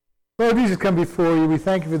Lord, we just come before you. We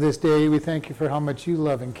thank you for this day. We thank you for how much you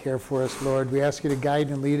love and care for us, Lord. We ask you to guide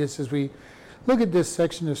and lead us as we look at this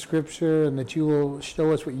section of Scripture, and that you will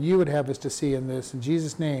show us what you would have us to see in this. In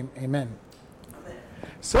Jesus' name, amen.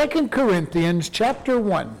 2 Corinthians chapter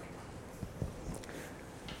 1.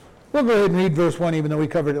 We'll go ahead and read verse 1, even though we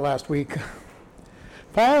covered it last week.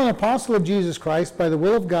 Paul, an apostle of Jesus Christ, by the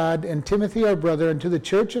will of God, and Timothy our brother, unto the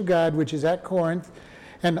church of God which is at Corinth,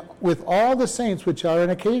 and with all the saints which are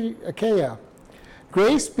in Achaia.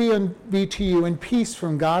 Grace be to you and peace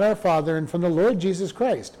from God our Father and from the Lord Jesus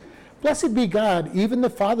Christ. Blessed be God, even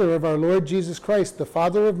the Father of our Lord Jesus Christ, the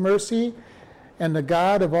Father of mercy and the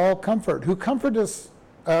God of all comfort, who comforteth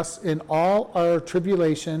us in all our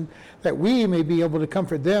tribulation, that we may be able to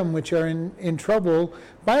comfort them which are in trouble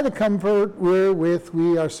by the comfort wherewith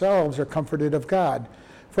we ourselves are comforted of God.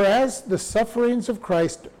 For as the sufferings of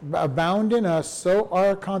Christ abound in us, so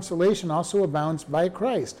our consolation also abounds by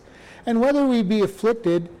Christ. And whether we be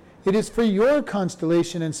afflicted, it is for your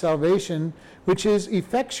consolation and salvation, which is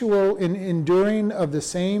effectual in enduring of the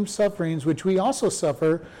same sufferings which we also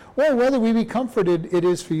suffer, or whether we be comforted, it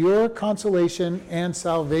is for your consolation and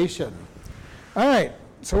salvation. All right,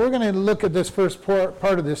 so we're going to look at this first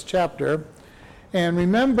part of this chapter. And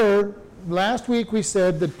remember, last week we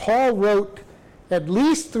said that Paul wrote at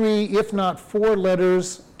least 3, if not 4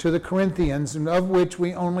 letters to the Corinthians, and of which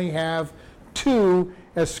we only have 2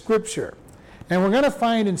 as scripture. And we're going to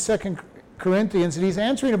find in 2 Corinthians that he's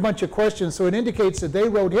answering a bunch of questions, so it indicates that they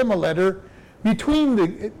wrote him a letter between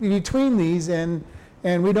these, and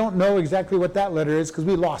we don't know exactly what that letter is because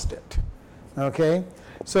we lost it. Okay?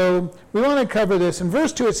 So we want to cover this. In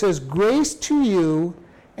verse 2 it says, grace to you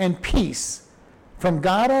and peace from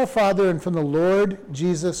God our Father and from the Lord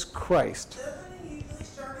Jesus Christ.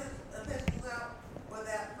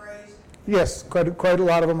 Yes, quite a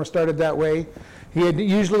lot of them are started that way. He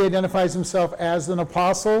usually identifies himself as an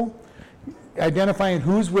apostle, identifying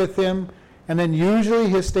who's with him, and then usually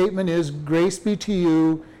his statement is, grace be to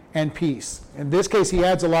you and peace. In this case, he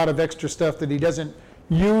adds a lot of extra stuff that he doesn't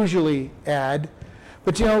usually add.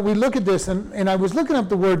 But we look at this, and I was looking up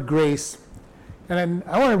the word grace, and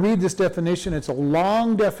I want to read this definition. It's a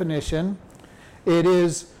long definition. It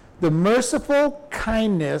is the merciful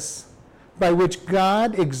kindness by which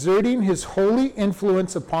God, exerting his holy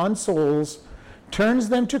influence upon souls, turns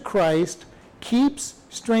them to Christ, keeps,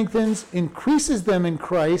 strengthens, increases them in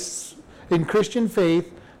Christian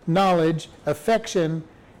faith, knowledge, affection,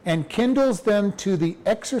 and kindles them to the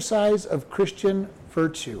exercise of Christian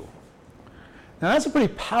virtue. Now that's a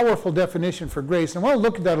pretty powerful definition for grace, and I want to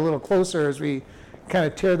look at that a little closer as we kind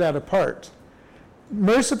of tear that apart.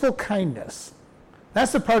 Merciful kindness.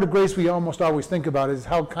 That's the part of grace we almost always think about, is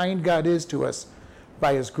how kind God is to us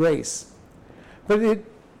by his grace. But it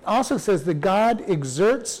also says that God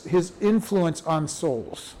exerts his influence on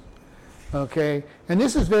souls. Okay? And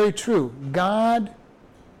this is very true. God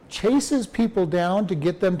chases people down to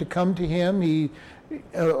get them to come to him. He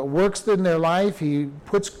works in their life. He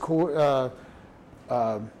puts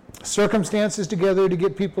circumstances together to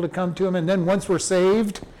get people to come to him. And then once we're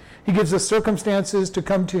saved, he gives us circumstances to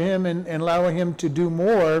come to him and allow him to do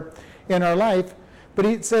more in our life. But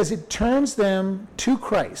it says it turns them to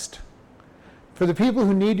Christ. For the people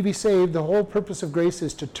who need to be saved, the whole purpose of grace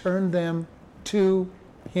is to turn them to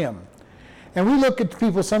him. And we look at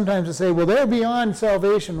people sometimes and say, well, they're beyond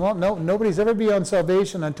salvation. Well, no, nobody's ever beyond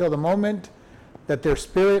salvation until the moment that their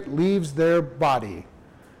spirit leaves their body.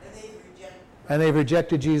 And they've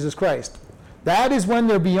rejected Jesus Christ. That is when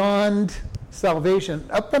they're beyond salvation.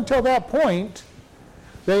 Up until that point,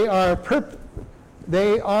 they are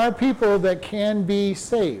people that can be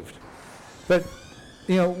saved. But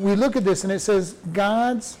we look at this and it says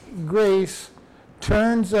God's grace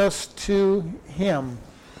turns us to him,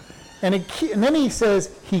 and then he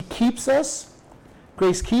says he keeps us.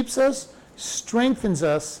 Grace keeps us, strengthens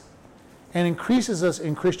us, and increases us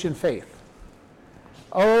in Christian faith.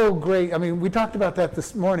 Oh, great! We talked about that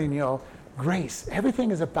this morning. Grace.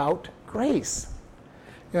 Everything is about grace.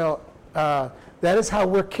 That is how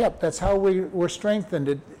we're kept. That's how we're strengthened.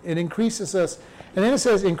 It increases us. And then it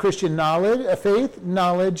says in Christian knowledge, faith,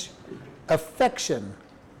 knowledge, affection.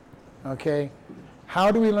 Okay?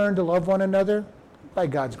 How do we learn to love one another? By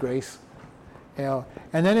God's grace. And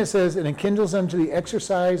then it says, and it kindles them to the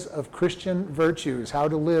exercise of Christian virtues, how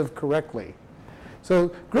to live correctly.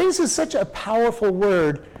 So grace is such a powerful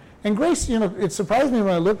word. And grace, it surprised me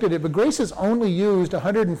when I looked at it, but grace is only used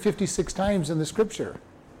 156 times in the scripture.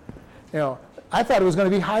 I thought it was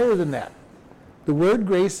going to be higher than that. The word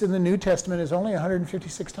grace in the New Testament is only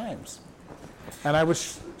 156 times. And I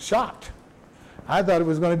was shocked. I thought it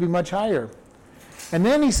was going to be much higher. And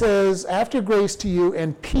then he says, after grace to you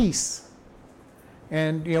and peace.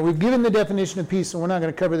 And we've given the definition of peace, and we're not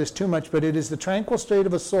going to cover this too much, but it is the tranquil state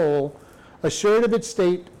of a soul, assured of its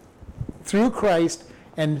state through Christ,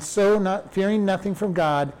 and so not fearing nothing from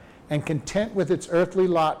God, and content with its earthly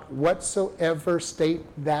lot, whatsoever state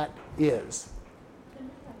that is.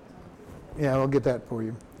 Yeah, I'll get that for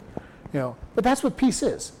you. But that's what peace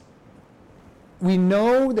is. We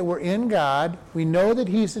know that we're in God. We know that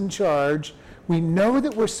He's in charge. We know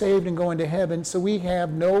that we're saved and going to heaven, so we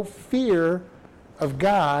have no fear of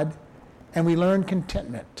God, and we learn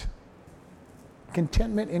contentment.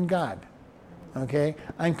 Contentment in God. Okay?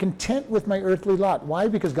 I'm content with my earthly lot. Why?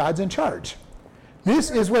 Because God's in charge.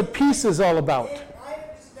 This is what peace is all about.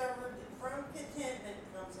 I've discovered that from contentment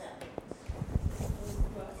comes happiness.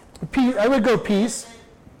 Peace, I would go peace.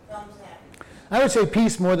 Comes happiness. I would say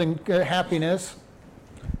peace more than happiness.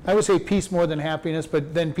 I would say peace more than happiness,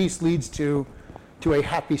 but then peace leads to a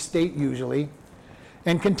happy state usually.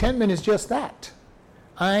 And contentment is just that.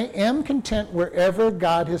 I am content wherever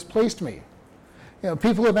God has placed me.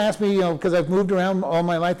 People have asked me, because I've moved around all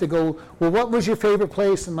my life, they go, well, what was your favorite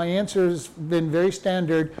place? And my answer has been very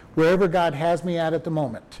standard, wherever God has me at the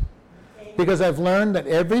moment. Because I've learned that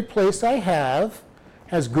every place I have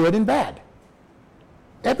has good and bad.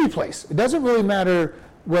 Every place. It doesn't really matter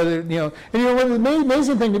whether, and what the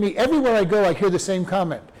amazing thing to me, everywhere I go, I hear the same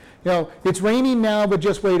comment. It's raining now, but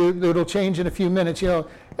just wait, it'll change in a few minutes.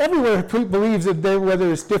 Everywhere believes that their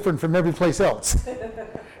weather is different from every place else.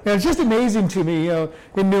 It's just amazing to me.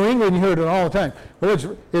 In New England, you hear it all the time.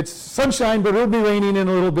 Well, it's sunshine, but it'll be raining in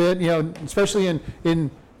a little bit. Especially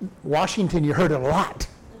in Washington, you heard it a lot.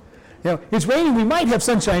 It's raining. We might have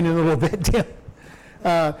sunshine in a little bit.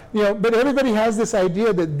 But everybody has this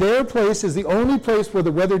idea that their place is the only place where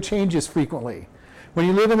the weather changes frequently. When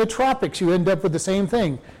you live in the tropics, you end up with the same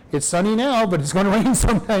thing. It's sunny now, but it's going to rain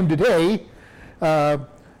sometime today. But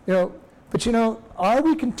are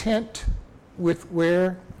we content with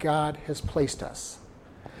where God has placed us?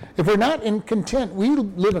 If we're not content, we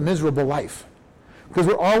live a miserable life because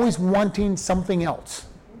we're always wanting something else.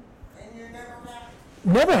 And you're never happy.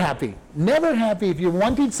 Never happy. Never happy if you're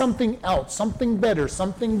wanting something else, something better,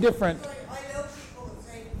 something different. I know people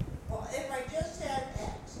that say, well, if I just had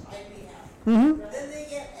X, I'd be happy. Mm-hmm. Then they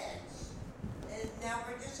get X. And now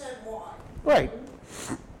I just had Y. Right.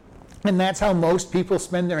 And that's how most people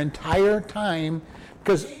spend their entire time,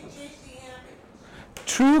 because Chasing happiness.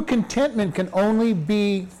 true contentment can only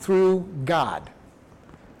be through God.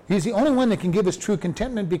 He's the only one that can give us true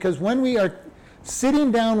contentment, because when we are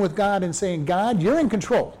sitting down with God and saying, God, you're in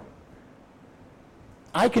control,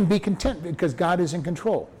 I can be content because God is in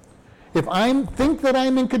control. If I think that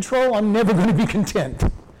I'm in control, I'm never going to be content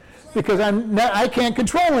because I can't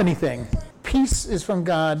control anything. Peace is from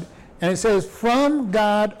God, and it says, from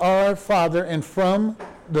God our Father and from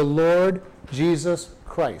the Lord Jesus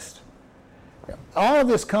Christ. All of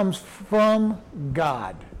this comes from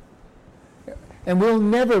God. And we'll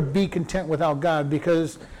never be content without God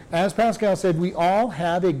because, as Pascal said, we all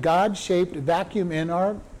have a God-shaped vacuum in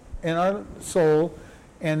our soul,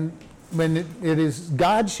 and when it is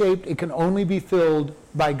God-shaped, it can only be filled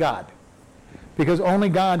by God, because only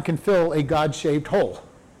God can fill a God-shaped hole.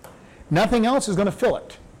 Nothing else is going to fill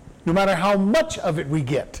it, no matter how much of it we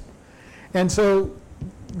get. And so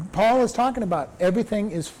Paul is talking about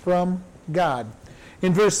everything is from God.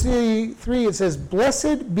 In verse 3 it says,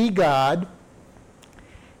 "Blessed be God,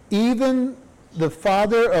 even the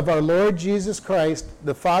Father of our Lord Jesus Christ,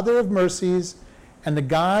 the Father of mercies, and the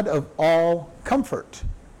God of all comfort."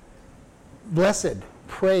 Blessed,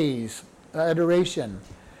 praise, adoration.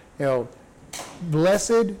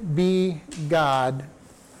 Blessed be God.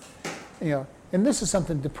 And this is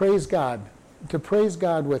something to praise God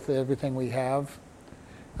with everything we have.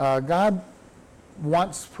 God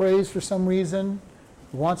wants praise for some reason.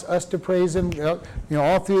 Wants us to praise Him.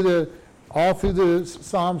 All through the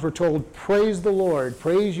Psalms, we're told, "Praise the Lord,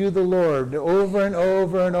 praise you, the Lord," over and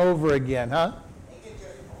over and over again, huh?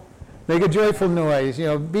 Make a joyful noise.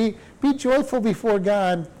 Be joyful before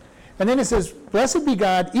God. And then it says, "Blessed be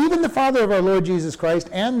God, even the Father of our Lord Jesus Christ,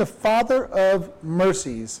 and the Father of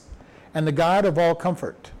mercies, and the God of all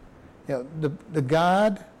comfort." The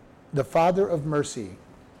God, the Father of mercy.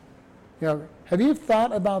 Have you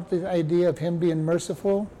thought about the idea of Him being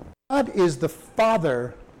merciful? God is the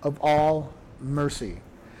Father of all mercy.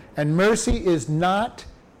 And mercy is not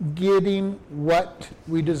getting what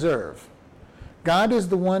we deserve. God is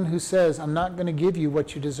the one who says, "I'm not going to give you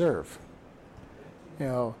what you deserve."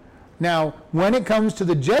 Now, when it comes to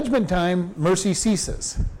the judgment time, mercy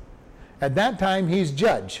ceases. At that time, He's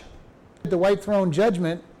judge. The white throne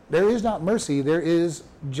judgment, there is not mercy, there is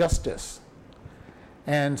justice.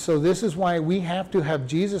 And so this is why we have to have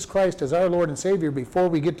Jesus Christ as our Lord and Savior before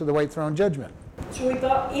we get to the white throne judgment. So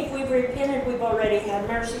if we've repented, we've already had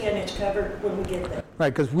mercy, and it's covered when we get there. Right,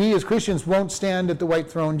 because we as Christians won't stand at the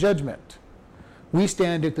white throne judgment. We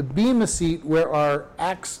stand at the bema seat where our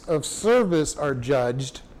acts of service are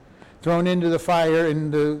judged, thrown into the fire,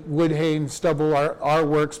 and the wood, hay, and stubble, our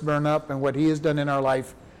works burn up, and what he has done in our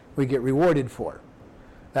life, we get rewarded for.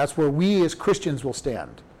 That's where we as Christians will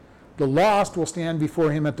stand. The lost will stand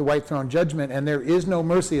before him at the white throne judgment, and there is no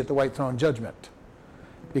mercy at the white throne judgment,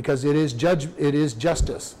 because it is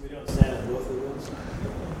justice. We don't stand at both of those.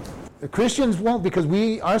 The Christians won't, because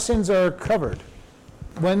our sins are covered.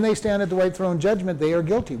 When they stand at the white throne judgment, they are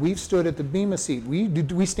guilty. We've stood at the bema seat.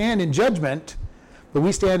 We stand in judgment, but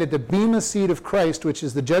we stand at the bema seat of Christ, which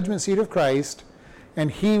is the judgment seat of Christ, and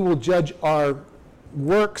he will judge our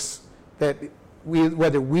works, that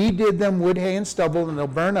whether we did them wood, hay, and stubble, and they'll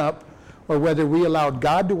burn up, or whether we allowed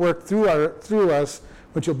God to work through us,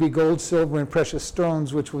 which will be gold, silver, and precious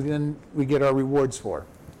stones, which we get our rewards for.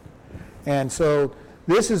 And so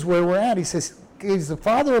this is where we're at. He says he's the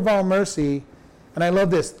Father of all mercy, and I love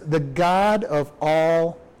this, the God of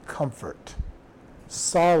all comfort,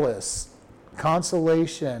 solace,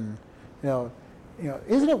 consolation.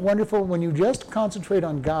 Isn't it wonderful when you just concentrate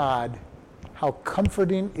on God, how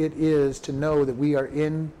comforting it is to know that we are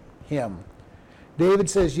in him. David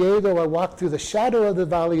says, yea, though I walk through the shadow of the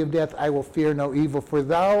valley of death, I will fear no evil, for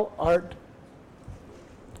thou art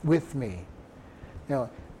with me.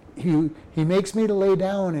 He makes me to lay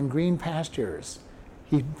down in green pastures.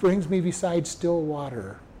 He brings me beside still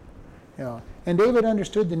water. And David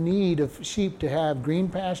understood the need of sheep to have green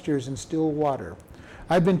pastures and still water.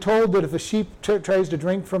 I've been told that if a sheep tries to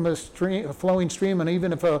drink from a flowing stream, and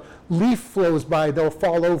even if a leaf flows by, they'll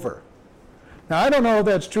fall over. Now, I don't know if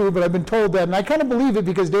that's true, but I've been told that, and I kind of believe it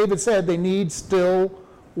because David said they need still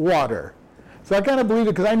water. So I kind of believe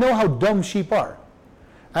it because I know how dumb sheep are.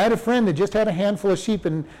 I had a friend that just had a handful of sheep,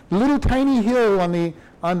 and a little tiny hill on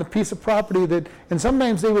the piece of property and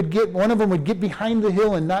sometimes one of them would get behind the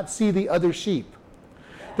hill and not see the other sheep.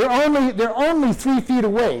 They're only 3 feet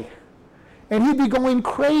away. And he'd be going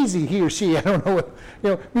crazy, he or she, I don't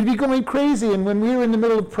know we'd be going crazy, and when we were in the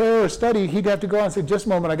middle of prayer or study, he'd have to go out and say, just a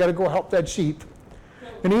moment, I got to go help that sheep.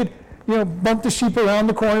 And he'd, bump the sheep around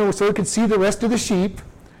the corner so he could see the rest of the sheep.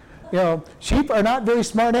 Sheep are not very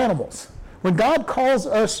smart animals. When God calls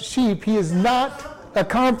us sheep, he is not a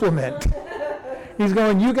compliment. He's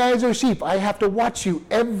going, you guys are sheep. I have to watch you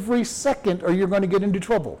every second or you're going to get into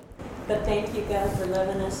trouble. But thank you, God, for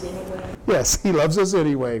loving us anyway. Yes, he loves us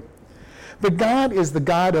anyway. But God is the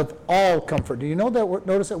God of all comfort. Do you know that word?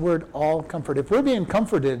 Notice that word, all comfort. If we're being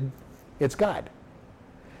comforted, it's God.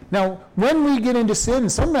 Now, when we get into sin,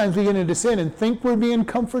 sometimes we get into sin and think we're being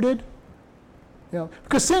comforted.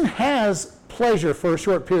 Because sin has pleasure for a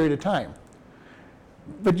short period of time.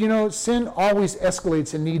 But sin always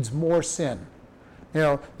escalates and needs more sin.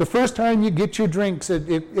 The first time you get your drinks, it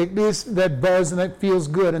is that buzz and that feels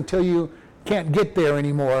good until you can't get there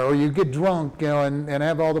anymore, or you get drunk, and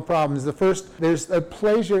have all the problems. There's a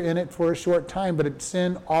pleasure in it for a short time, but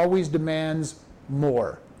sin always demands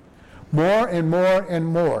more and more and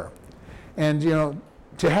more. And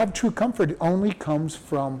to have true comfort only comes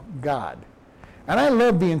from God. And I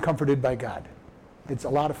love being comforted by God. It's a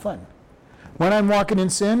lot of fun. When I'm walking in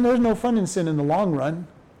sin, there's no fun in sin in the long run,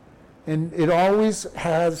 and it always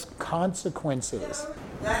has consequences.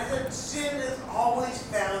 That sin is always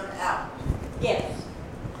found out. Yes.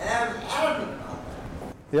 And I was adamant about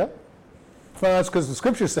that. Yep. Well, that's because the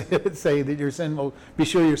scriptures say that be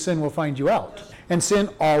sure your sin will find you out. And sin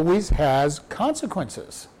always has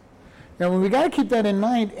consequences. We got to keep that in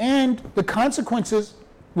mind, and the consequences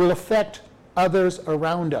will affect others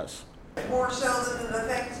around us. More so than it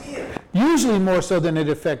affects you. Usually more so than it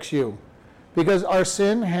affects you. Because our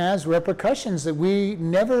sin has repercussions that we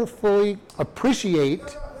never fully appreciate.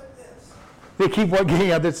 They keep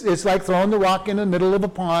getting out. It's like throwing the rock in the middle of a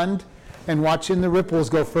pond and watching the ripples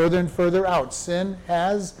go further and further out. Sin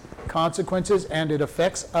has consequences and it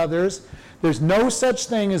affects others. There's no such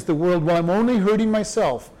thing as the world, well, I'm only hurting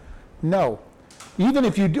myself. No. Even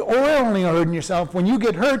if you do, or only hurting yourself, when you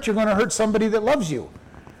get hurt, you're going to hurt somebody that loves you.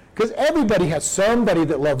 Because everybody has somebody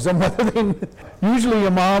that loves them, usually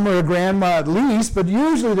a mom or a grandma at least, but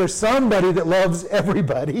usually there's somebody that loves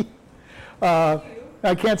everybody.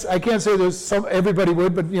 I can't say everybody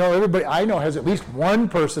would, but everybody I know has at least one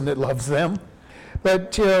person that loves them.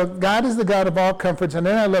 But God is the God of all comforts, and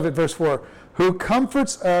then I love it, verse 4, who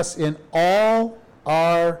comforts us in all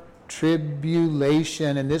our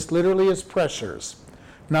tribulation, and this literally is pressures.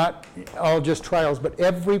 not all just trials, but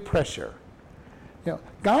every pressure.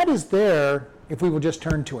 God is there if we will just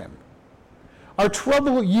turn to him. Our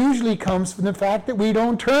trouble usually comes from the fact that we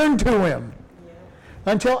don't turn to him.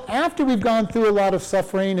 Until after we've gone through a lot of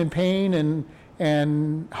suffering and pain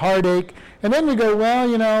and heartache, and then we go,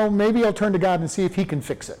 well, maybe I'll turn to God and see if he can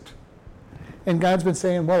fix it. And God's been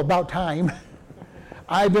saying, well, about time.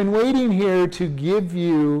 I've been waiting here to give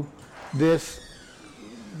you this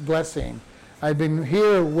blessing. I've been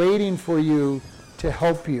here waiting for you to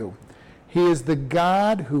help you. He is the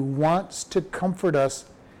God who wants to comfort us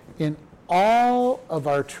in all of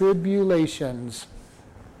our tribulations.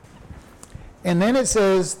 And then it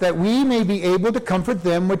says that we may be able to comfort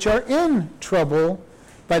them which are in trouble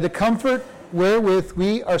by the comfort wherewith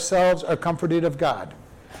we ourselves are comforted of God.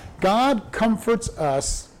 God comforts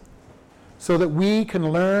us so that we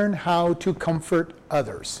can learn how to comfort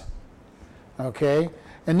others. Okay?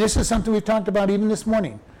 And this is something we've talked about even this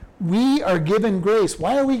morning. We are given grace.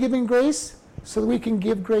 Why are we given grace? So that we can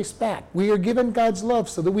give grace back. We are given God's love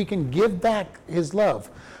so that we can give back his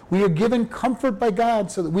love. We are given comfort by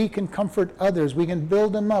God so that we can comfort others. We can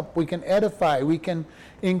build them up. We can edify. We can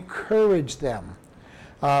encourage them.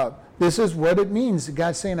 This is what it means.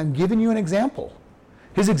 God's saying, I'm giving you an example.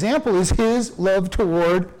 His example is his love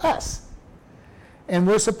toward us. And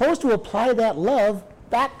we're supposed to apply that love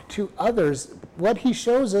back to others. What he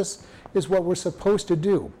shows us is what we're supposed to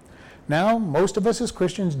do. Now, most of us as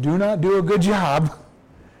Christians do not do a good job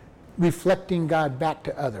reflecting God back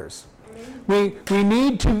to others. We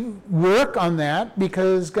need to work on that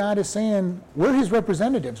because God is saying we're his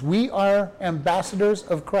representatives. We are ambassadors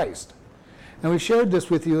of Christ. And we shared this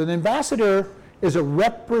with you. An ambassador is a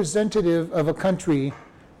representative of a country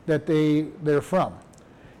that they're from.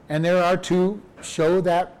 And there are to show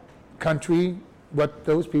that country what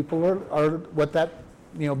those people are what that,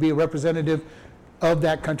 be a representative of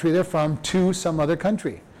that country they're from to some other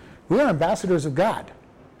country. We are ambassadors of God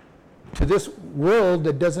to this world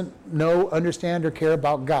that doesn't know, understand, or care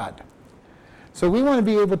about God. So we want to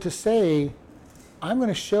be able to say, I'm going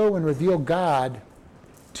to show and reveal God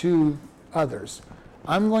to others.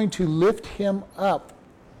 I'm going to lift him up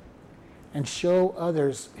and show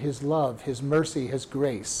others his love, his mercy, his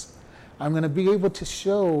grace. I'm going to be able to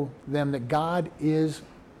show them that God is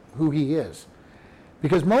who he is.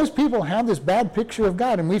 Because most people have this bad picture of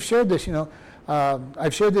God, and we've shared this,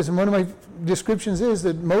 I've shared this, and one of my descriptions is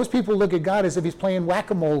that most people look at God as if he's playing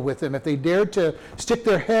whack-a-mole with them. If they dare to stick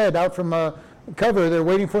their head out from a cover, they're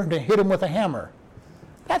waiting for him to hit them with a hammer.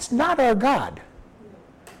 That's not our God.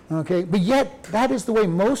 Okay, but yet that is the way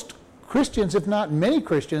most Christians, if not many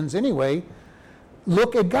Christians anyway,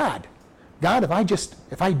 look at God. God, if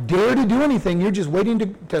I dare to do anything, you're just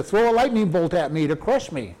waiting to throw a lightning bolt at me, to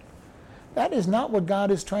crush me. That is not what God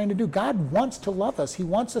is trying to do. God wants to love us. He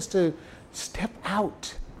wants us to step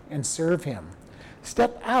out and serve him.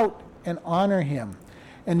 Step out and honor him.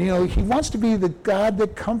 And he wants to be the God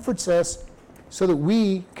that comforts us so that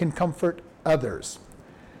we can comfort others.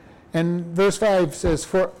 And verse 5 says,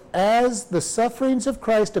 for as the sufferings of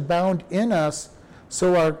Christ abound in us,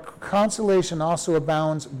 so our consolation also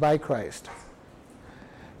abounds by Christ.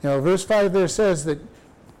 Verse 5 there says that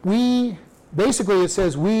basically it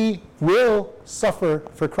says we will suffer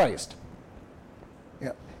for Christ.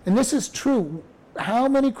 Yeah. And this is true. How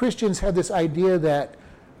many Christians have this idea that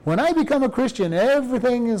when I become a Christian,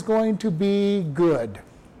 everything is going to be good?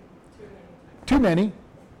 Too many.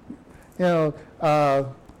 But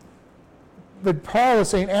Paul is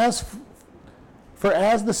saying, as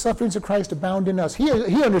the sufferings of Christ abound in us. He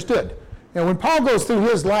understood. When Paul goes through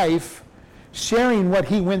his life sharing what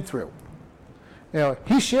he went through,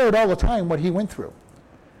 he shared all the time what he went through.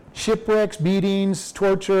 Shipwrecks, beatings,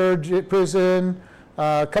 torture, prison,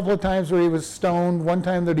 a couple of times where he was stoned, one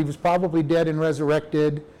time that he was probably dead and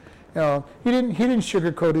resurrected. He didn't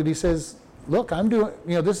sugarcoat it. He says, look, I'm doing,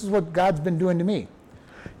 this is what God's been doing to me.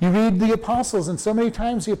 You read the apostles, and so many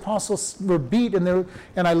times the apostles were beat, and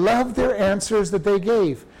I love their answers that they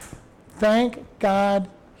gave. Thank God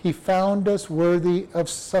he found us worthy of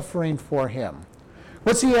suffering for him.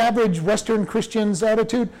 What's the average Western Christian's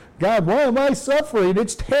attitude? God, why am I suffering?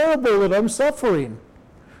 It's terrible that I'm suffering.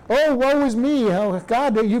 Oh, woe is me.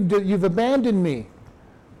 God, you've abandoned me.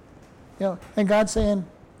 And God's saying,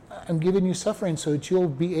 I'm giving you suffering so that you'll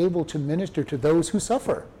be able to minister to those who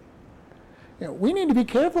suffer. We need to be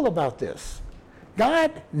careful about this.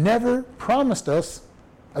 God never promised us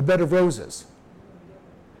a bed of roses.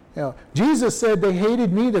 Jesus said, they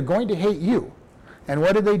hated me, they're going to hate you. And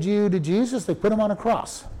what did they do to Jesus? They put him on a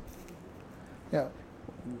cross.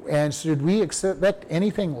 And should we expect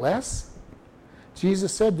anything less?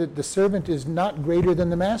 Jesus said that the servant is not greater than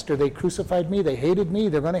the master. They crucified me. They hated me.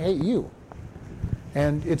 They're going to hate you.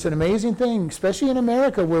 And it's an amazing thing, especially in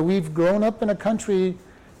America, where we've grown up in a country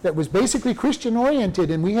that was basically Christian-oriented,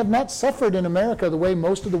 and we have not suffered in America the way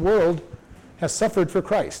most of the world has suffered for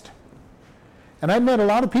Christ. And I've met a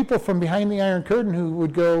lot of people from behind the Iron Curtain who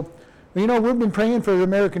would go, well, you know, we've been praying for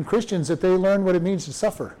American Christians that they learn what it means to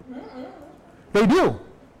suffer. They do.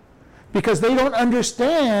 Because they don't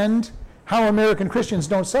understand how American Christians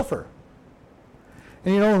don't suffer.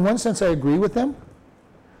 And you know, in one sense, I agree with them.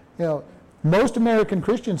 You know, most American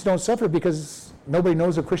Christians don't suffer because nobody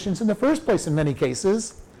knows they're Christians in the first place in many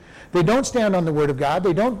cases. They don't stand on the Word of God.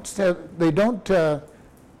 They don't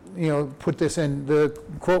put this in the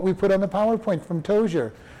quote we put on the PowerPoint from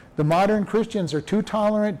Tozier. The modern Christians are too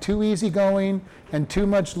tolerant, too easygoing, and too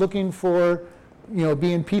much looking for,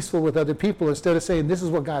 being peaceful with other people instead of saying, this is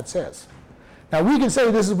what God says. Now, we can say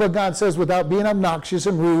this is what God says without being obnoxious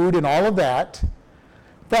and rude and all of that,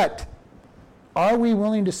 but are we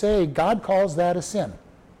willing to say God calls that a sin?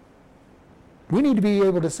 We need to be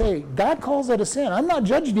able to say, God calls that a sin. I'm not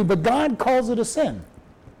judging you, but God calls it a sin.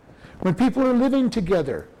 When people are living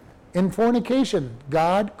together in fornication,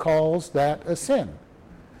 God calls that a sin.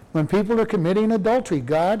 When people are committing adultery,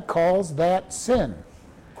 God calls that sin.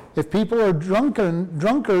 If people are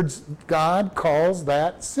drunkards, God calls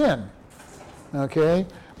that sin. Okay?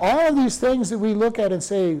 All of these things that we look at and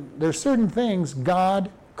say, there's certain things God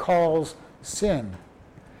calls sin.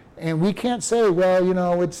 And we can't say,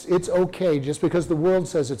 well, it's okay just because the world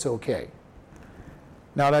says it's okay.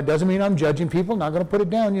 Now, that doesn't mean I'm judging people, not going to put it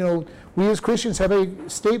down. We as Christians have a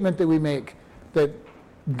statement that we make that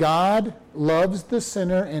God loves the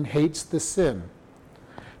sinner and hates the sin.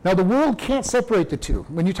 Now, the world can't separate the two.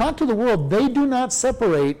 When you talk to the world, they do not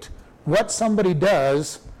separate what somebody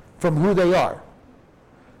does from who they are.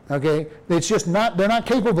 Okay? It's just not, they're not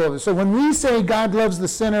capable of it. So when we say God loves the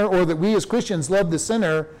sinner, or that we as Christians love the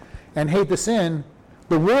sinner and hate the sin,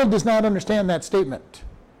 the world does not understand that statement.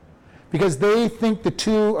 Because they think the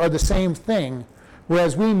two are the same thing,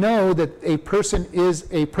 whereas we know that a person is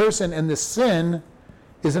a person and the sin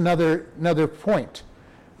is another point.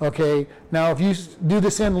 Okay? Now, if you do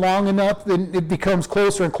the sin long enough, then it becomes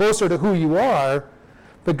closer and closer to who you are,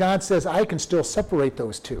 but God says, I can still separate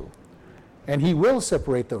those two. And He will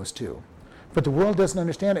separate those two. But the world doesn't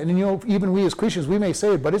understand it. And even we as Christians, we may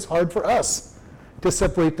say it, but it's hard for us to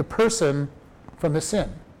separate the person from the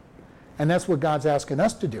sin. And that's what God's asking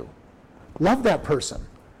us to do. Love that person.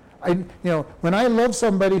 When I love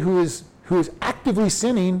somebody who is actively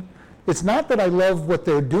sinning, it's not that I love what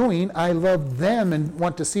they're doing. I love them and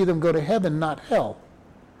want to see them go to heaven, not hell,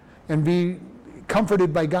 and be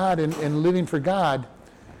comforted by God and living for God.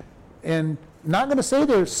 And not going to say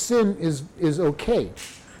their sin is okay.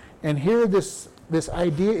 And here this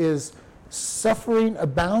idea is suffering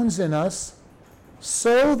abounds in us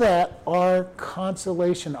so that our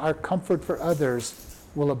consolation, our comfort for others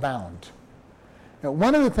will abound. Now,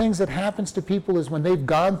 one of the things that happens to people is when they've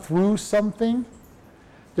gone through something,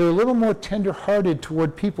 they're a little more tender-hearted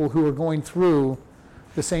toward people who are going through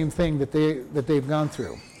the same thing that they've gone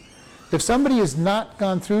through. If somebody has not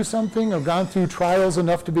gone through something or gone through trials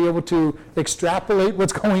enough to be able to extrapolate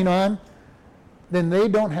what's going on, then they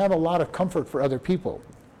don't have a lot of comfort for other people.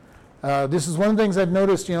 This is one of the things I've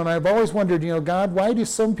noticed, and I've always wondered, God, why do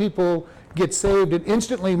some people get saved and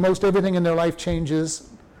instantly most everything in their life changes,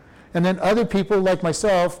 and then other people like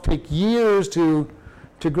myself take years to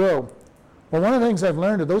grow? Well, one of the things I've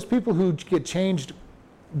learned are those people who get changed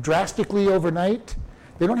drastically overnight,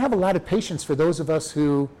 they don't have a lot of patience for those of us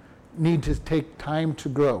who need to take time to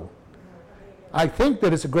grow. I think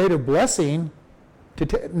that it's a greater blessing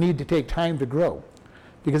to need to take time to grow,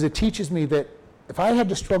 because it teaches me that if I had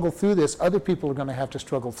to struggle through this, other people are going to have to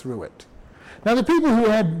struggle through it. Now, the people who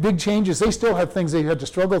had big changes, they still have things they had to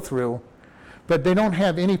struggle through, but they don't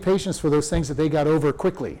have any patience for those things that they got over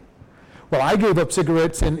quickly. Well, I gave up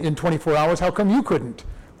cigarettes in 24 hours. How come you couldn't?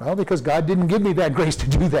 Well, because God didn't give me that grace to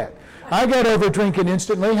do that. I got over drinking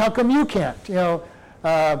instantly. How come you can't?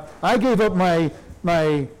 I gave up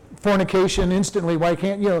my fornication instantly. Why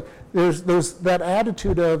can't there's that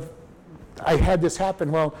attitude of, I had this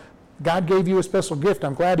happen. Well, God gave you a special gift.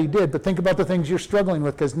 I'm glad He did. But think about the things you're struggling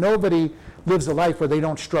with, because nobody lives a life where they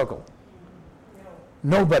don't struggle.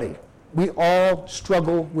 No. Nobody. We all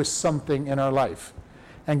struggle with something in our life.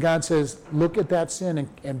 And God says, look at that sin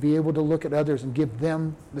and be able to look at others and give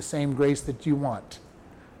them the same grace that you want.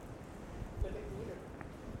 Look at Peter.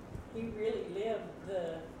 He really lived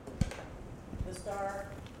the star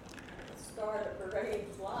that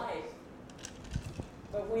parades life.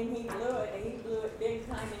 But when he blew it big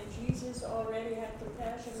time, and Jesus already had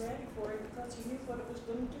compassion ready for him because he knew what it was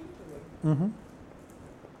going to do to him. Mm-hmm.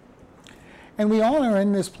 And we all are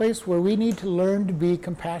in this place where we need to learn to be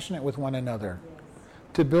compassionate with one another, Yes.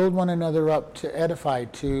 to build one another up, to edify,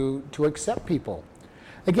 to accept people.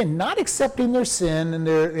 Again, not accepting their sin and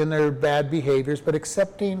their bad behaviors, but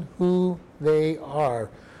accepting who they are.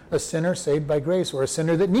 A sinner saved by grace, or a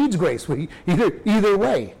sinner that needs grace. Either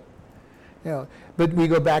way. But we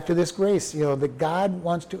go back to this grace, that God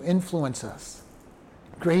wants to influence us.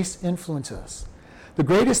 Grace influences us. The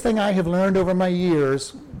greatest thing I have learned over my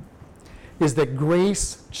years is that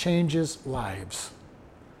grace changes lives.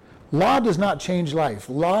 Law does not change life.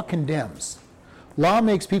 Law condemns. Law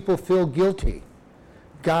makes people feel guilty.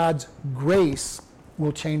 God's grace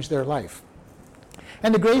will change their life.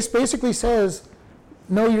 And the grace basically says,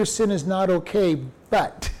 no, your sin is not okay,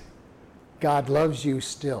 but God loves you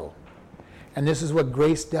still. And this is what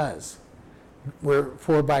grace does.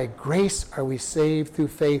 For by grace are we saved through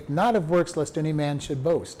faith, not of works, lest any man should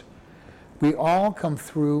boast. We all come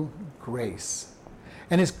through grace.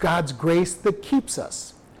 And it's God's grace that keeps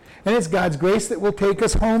us. And it's God's grace that will take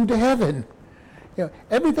us home to heaven.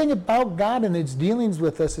 Everything about God and its dealings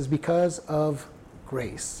with us is because of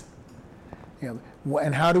grace.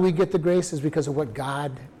 And how do we get the grace? Is because of what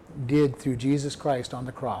God did through Jesus Christ on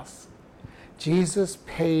the cross. Jesus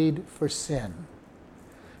paid for sin.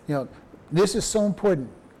 This is so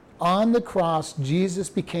important. On the cross, Jesus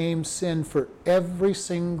became sin for every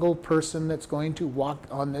single person that's going to walk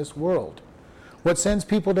on this world. What sends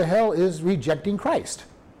people to hell is rejecting Christ.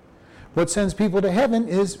 What sends people to heaven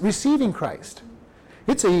is receiving Christ.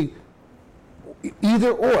 It's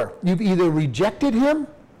either or. You've either rejected him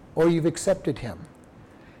or you've accepted him.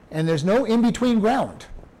 And there's no in-between ground.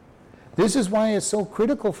 This is why it's so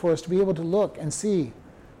critical for us to be able to look and see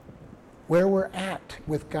where we're at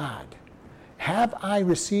with God. Have I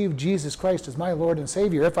received Jesus Christ as my Lord and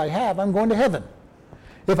Savior? If I have, I'm going to heaven.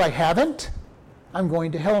 If I haven't, I'm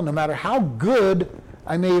going to hell, no matter how good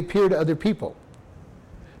I may appear to other people.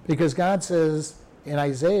 Because God says in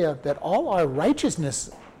Isaiah that all our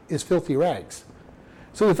righteousness is filthy rags.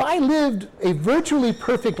 So if I lived a virtually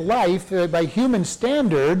perfect life by human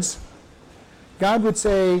standards, God would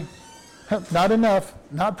say, not enough,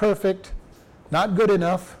 not perfect, not good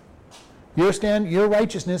enough. Your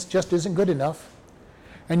righteousness just isn't good enough.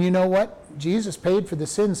 And you know what? Jesus paid for the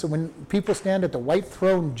sin, so when people stand at the white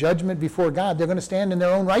throne judgment before God, they're going to stand in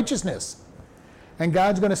their own righteousness. And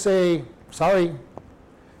God's going to say, sorry,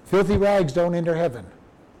 filthy rags don't enter heaven.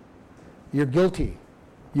 You're guilty.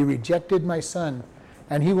 You rejected my son.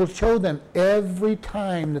 And he will show them every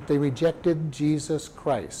time that they rejected Jesus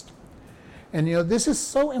Christ. And this is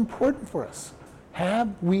so important for us.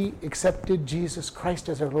 Have we accepted Jesus Christ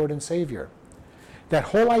as our Lord and Savior? That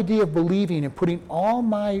whole idea of believing and putting all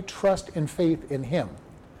my trust and faith in him.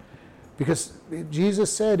 Because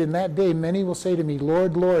Jesus said in that day, many will say to me,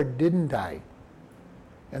 Lord, Lord, didn't I?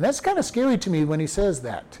 And that's kind of scary to me when he says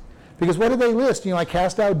that. Because what do they list? I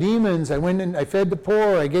cast out demons. I went and I fed the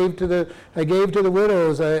poor. I gave to the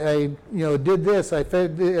widows. I did this. I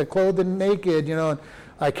clothed the naked.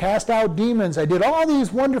 I cast out demons. I did all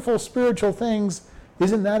these wonderful spiritual things.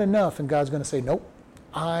 Isn't that enough? And God's going to say, nope,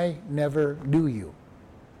 I never knew you.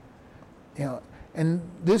 And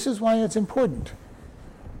this is why it's important.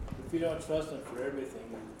 If you don't trust him for everything,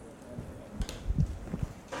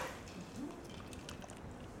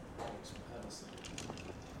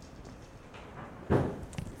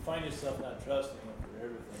 find yourself not trusting him for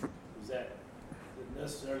everything, does that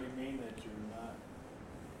necessarily mean that you're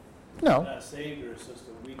not saved, or it's just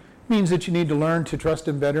a weak? Means that you need to learn to trust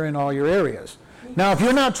him better in all your areas. Now, if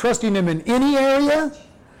you're not trusting him in any area,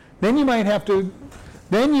 then you might have to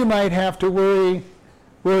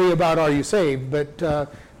worry about, are you saved? But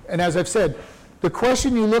and as I've said, the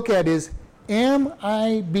question you look at is, am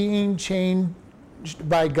I being changed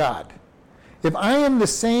by God? If I am the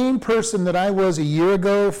same person that I was a year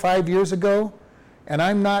ago, 5 years ago, and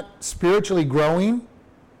I'm not spiritually growing,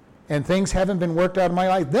 and things haven't been worked out in my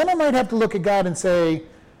life, then I might have to look at God and say,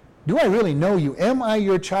 do I really know you? Am I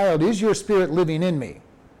your child? Is your spirit living in me?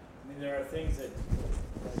 I mean, there are things that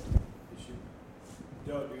you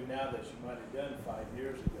don't do now that you might have done 5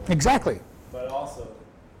 years ago. Exactly. But also,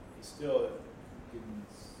 you can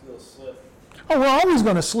still slip. Oh, we're always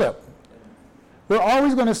going to slip. We're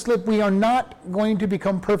always going to slip. We are not going to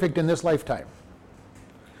become perfect in this lifetime.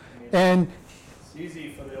 And it's easy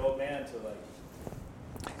for the old man to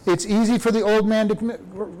it's easy for the old man to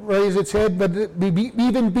raise its head, but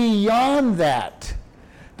even beyond that,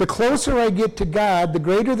 the closer I get to God, the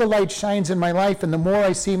greater the light shines in my life and the more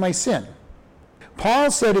I see my sin.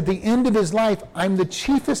 Paul said at the end of his life, I'm the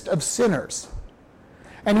chiefest of sinners.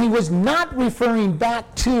 And he was not referring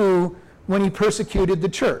back to when he persecuted the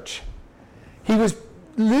church. He was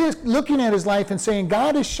looking at his life and saying,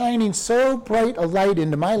 God is shining so bright a light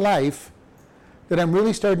into my life that I'm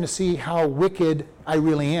really starting to see how wicked I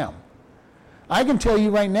really am. I can tell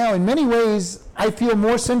you right now, in many ways, I feel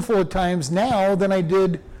more sinful at times now than I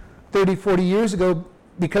did 30, 40 years ago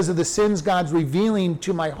because of the sins God's revealing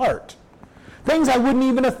to my heart. Things I wouldn't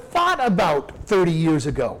even have thought about 30 years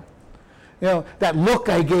ago. You know, that look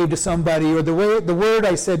I gave to somebody, or the word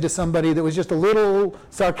I said to somebody that was just a little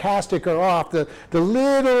sarcastic or off, the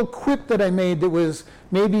little quip that I made that was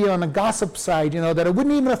maybe on a gossip side, you know, that I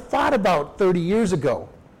wouldn't even have thought about 30 years ago.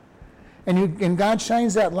 And God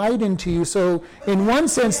shines that light into you. So in one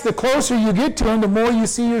sense, the closer you get to him, the more you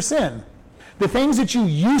see your sin. The things that you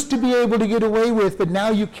used to be able to get away with, but now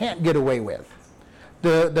you can't get away with.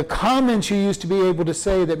 The comments you used to be able to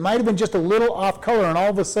say that might have been just a little off color, and all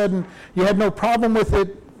of a sudden you had no problem with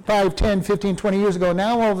it 5, 10, 15, 20 years ago.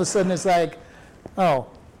 Now all of a sudden it's like, oh,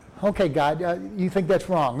 okay, God, you think that's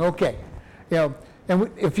wrong. Okay. You know, and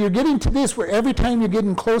if you're getting to this where every time you're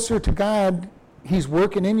getting closer to God, he's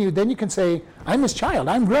working in you, then you can say, I'm his child,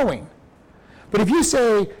 I'm growing. But if you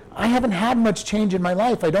say, I haven't had much change in my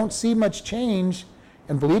life, I don't see much change,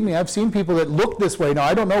 and believe me, I've seen people that look this way. Now,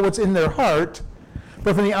 I don't know what's in their heart,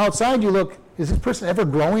 but from the outside you look, is this person ever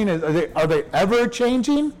growing? Are they ever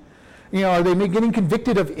changing? You know, are they getting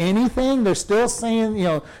convicted of anything? They're still saying, you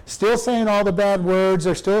know, still saying all the bad words,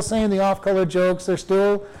 they're still saying the off-color jokes, they're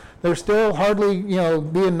still hardly, you know,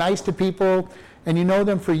 being nice to people, and you know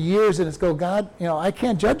them for years, and it's go, God, you know, I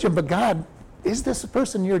can't judge them, but God, is this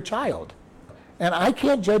person your child? And I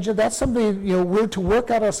can't judge it. That's something, you know, we're to work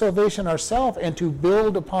out our salvation ourselves and to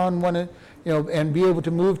build upon one, you know, and be able to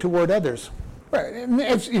move toward others. Right.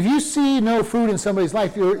 If you see no fruit in somebody's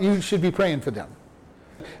life, you should be praying for them.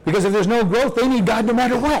 Because if there's no growth, they need God no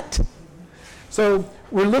matter what. So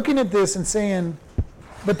we're looking at this and saying,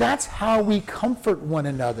 but that's how we comfort one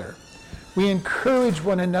another. We encourage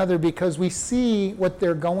one another because we see what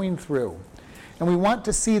they're going through. And we want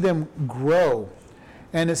to see them grow.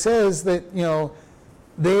 And it says that, you know,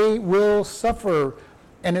 they will suffer.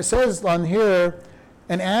 And it says on here,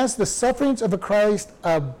 and as the sufferings of a Christ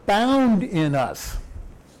abound in us,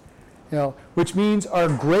 you know, which means are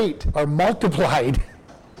great, are multiplied.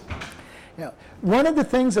 You know, one of the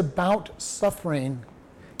things about suffering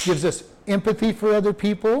gives us empathy for other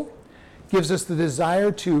people, gives us the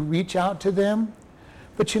desire to reach out to them.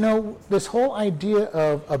 But you know, this whole idea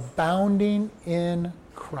of abounding in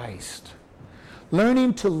Christ,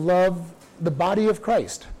 learning to love the body of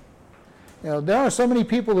Christ. You know, there are so many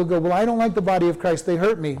people who go, well, I don't like the body of Christ, they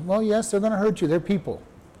hurt me. Well, yes, they're going to hurt you. They're people.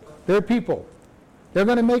 They're people. They're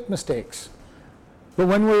going to make mistakes. But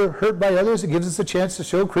when we're hurt by others, it gives us a chance to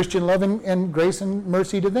show Christian love and grace and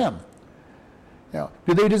mercy to them. You know,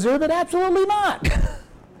 do they deserve it? Absolutely not.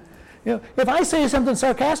 You know, if I say something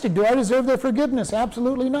sarcastic, do I deserve their forgiveness?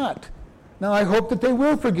 Absolutely not. Now, I hope that they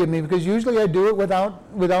will forgive me, because usually I do it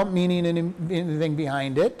without meaning anything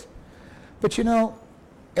behind it. But you know,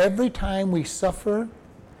 every time we suffer,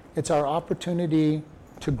 it's our opportunity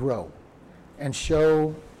to grow and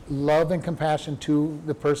show love and compassion to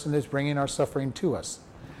the person that's bringing our suffering to us.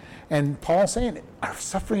 And Paul's saying our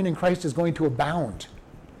suffering in Christ is going to abound.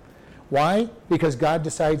 Why? Because God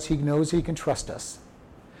decides he knows he can trust us.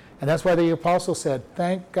 And that's why the apostle said,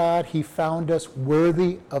 thank God he found us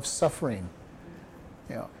worthy of suffering.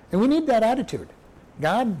 You know, and we need that attitude.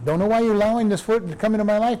 God, don't know why you're allowing this to come into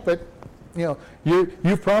my life, but you know,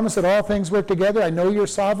 you've promised that all things work together. I know you're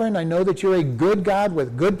sovereign. I know that you're a good God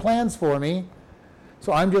with good plans for me.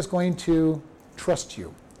 So I'm just going to trust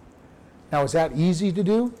you. Now, is that easy to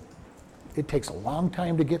do? It takes a long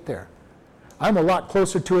time to get there. I'm a lot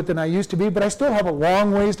closer to it than I used to be, but I still have a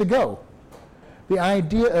long ways to go. The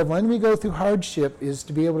idea of when we go through hardship is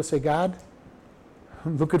to be able to say, God,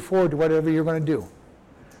 I'm looking forward to whatever you're going to do.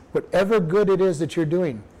 Whatever good it is that you're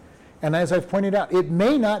doing. And as I've pointed out, it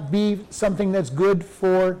may not be something that's good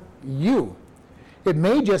for you. It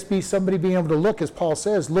may just be somebody being able to look, as Paul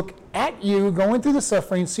says, look at you going through the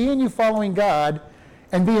suffering, seeing you following God,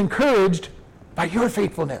 and be encouraged by your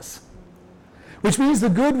faithfulness. Which means the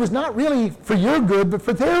good was not really for your good, but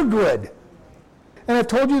for their good. And I've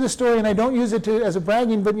told you the story, and I don't use it as a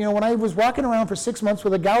bragging, but you know, when I was walking around for 6 months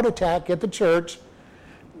with a gout attack at the church,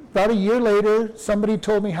 about a year later, somebody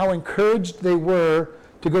told me how encouraged they were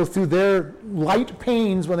to go through their light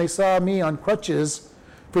pains when they saw me on crutches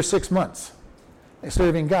for 6 months,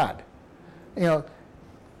 serving God. You know,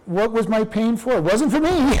 what was my pain for? It wasn't for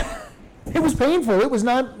me. It was painful. It was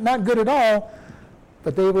not good at all.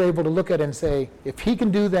 But they were able to look at it and say, if he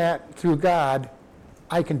can do that through God,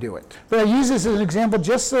 I can do it. But I use this as an example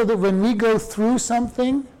just so that when we go through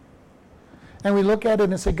something and we look at it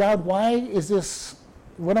and say, God, why is this,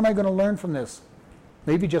 what am I going to learn from this?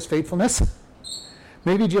 Maybe just faithfulness.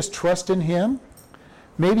 Maybe just trust in him.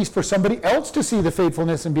 Maybe for somebody else to see the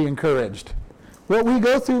faithfulness and be encouraged. What we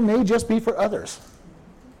go through may just be for others.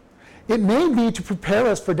 It may be to prepare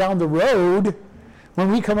us for down the road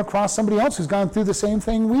when we come across somebody else who's gone through the same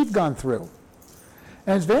thing we've gone through.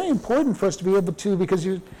 And it's very important for us to be able to, because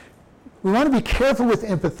we want to be careful with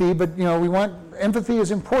empathy, but empathy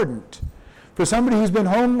is important. For somebody who's been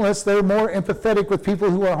homeless, they're more empathetic with people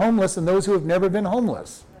who are homeless than those who have never been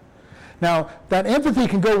homeless. Now, that empathy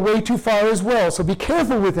can go way too far as well, so be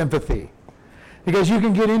careful with empathy. Because you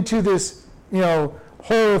can get into this,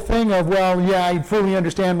 whole thing of, well, yeah, I fully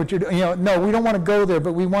understand what you're doing. No, we don't want to go there,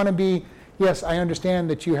 but we want to be, yes, I understand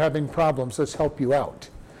that you're having problems, let's help you out.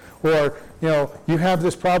 Or, you have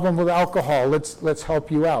this problem with alcohol, let's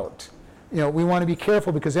help you out. We want to be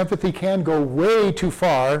careful because empathy can go way too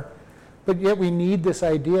far, but yet we need this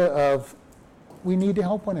idea of we need to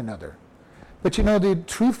help one another. But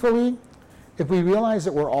truthfully, if we realize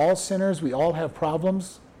that we're all sinners, we all have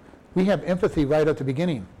problems, we have empathy right at the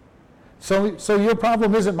beginning. So your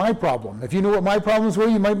problem isn't my problem. If you knew what my problems were,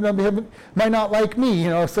 you might not like me.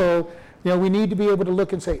 We need to be able to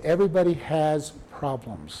look and say everybody has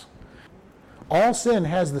problems. All sin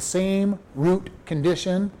has the same root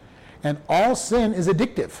condition, and all sin is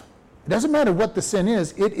addictive. It doesn't matter what the sin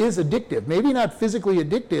is, it is addictive. Maybe not physically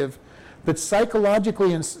addictive, but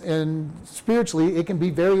psychologically and spiritually, it can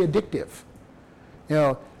be very addictive.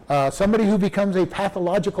 Somebody who becomes a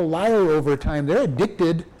pathological liar over time, they're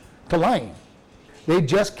addicted to lying. They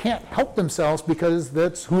just can't help themselves because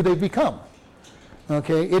that's who they've become.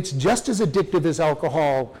 Okay, it's just as addictive as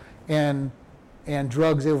alcohol and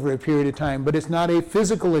drugs over a period of time, but it's not a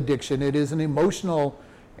physical addiction. It is an emotional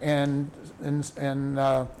and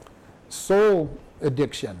soul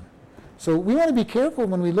addiction. So we want to be careful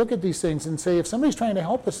when we look at these things and say, if somebody's trying to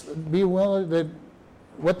help us, be aware that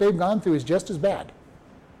what they've gone through is just as bad,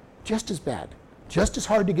 just as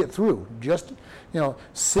hard to get through.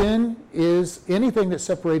 Sin is anything that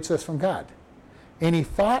separates us from God. Any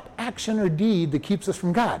thought, action, or deed that keeps us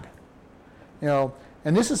from God. And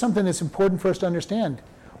this is something that's important for us to understand.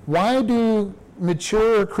 Why do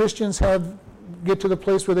mature Christians get to the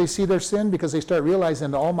place where they see their sin? Because they start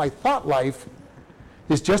realizing that all my thought life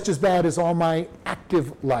is just as bad as all my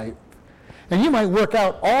active life. And you might work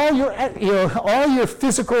out all your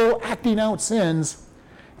physical acting out sins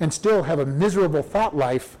and still have a miserable thought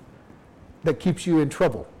life that keeps you in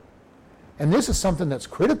trouble. And this is something that's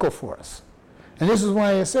critical for us. And this is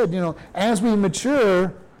why I said, as we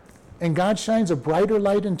mature and God shines a brighter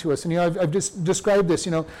light into us, and I've just described this,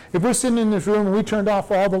 if we're sitting in this room and we turned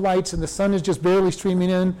off all the lights and the sun is just barely streaming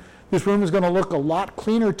in, this room is going to look a lot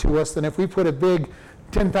cleaner to us than if we put a big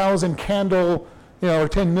 10,000 candle, or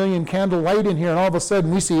 10 million candle light in here, and all of a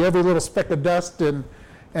sudden we see every little speck of dust and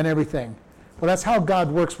everything. Well, that's how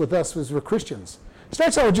God works with us as we're Christians. It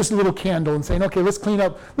starts out with just a little candle and saying, okay, let's clean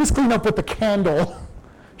up what the candle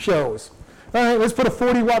shows. All right, let's put a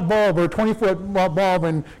 40-watt bulb or a 20-watt bulb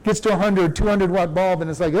and gets to 100, 200-watt bulb,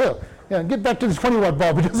 and it's like, get back to the 20-watt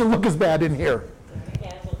bulb. It doesn't look as bad in here.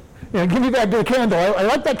 Give me back to the candle. I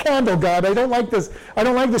like that candle, God. I don't like this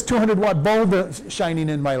 200-watt bulb shining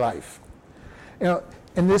in my life.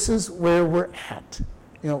 And this is where we're at.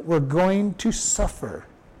 We're going to suffer.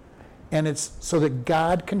 And it's so that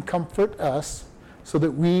God can comfort us, so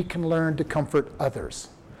that we can learn to comfort others.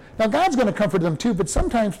 Now, God's going to comfort them too, but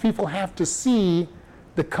sometimes people have to see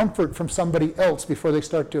the comfort from somebody else before they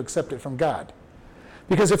start to accept it from God.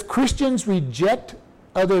 Because if Christians reject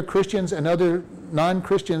other Christians and other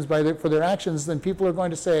non-Christians for their actions, then people are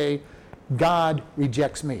going to say, God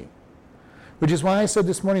rejects me. Which is why I said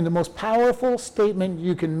this morning, the most powerful statement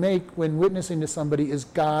you can make when witnessing to somebody is,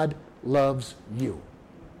 God loves you.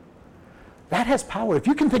 That has power. If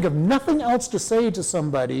you can think of nothing else to say to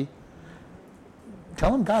somebody,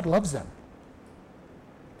 tell them God loves them.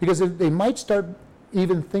 Because they might start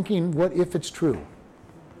even thinking, what if it's true?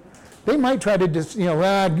 They might try to just, you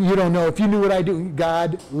don't know. If you knew what I do,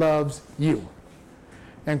 God loves you.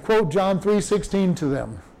 And quote John 3:16 to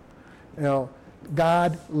them.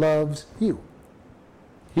 God loves you.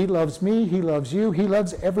 He loves me, he loves you, he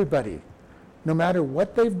loves everybody. No matter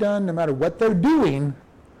what they've done, no matter what they're doing,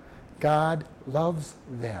 God loves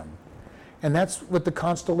them. And that's what the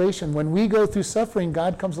constellation, when we go through suffering,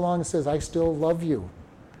 God comes along and says, I still love you.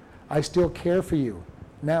 I still care for you.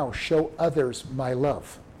 Now show others my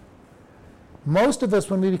love. Most of us,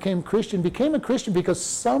 when we became a Christian because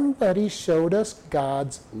somebody showed us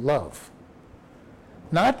God's love.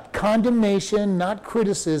 Not condemnation, not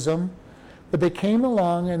criticism, but they came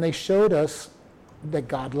along and they showed us that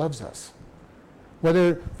God loves us.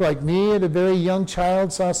 Whether, like me, at a very young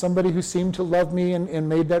child, saw somebody who seemed to love me and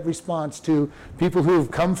made that response, to people who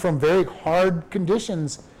have come from very hard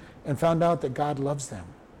conditions and found out that God loves them.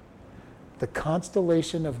 The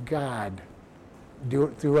constellation of God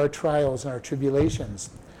through our trials and our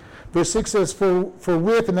tribulations. Verse 6 says, for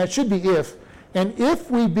with, and that should be if, and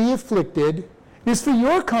if we be afflicted, is for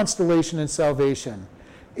your consolation and salvation,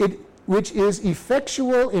 which is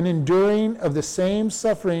effectual in enduring of the same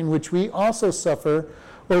suffering which we also suffer,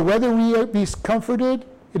 or whether we be comforted,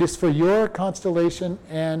 it is for your consolation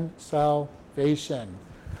and salvation.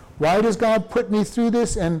 Why does God put me through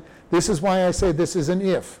this? And this is why I say this is an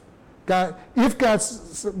if. If God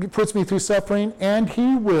puts me through suffering, and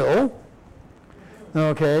He will,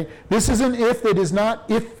 okay, this is an if that is not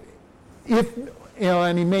if,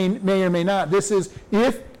 and He may or may not. This is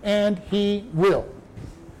if and He will.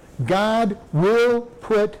 God will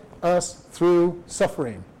put us through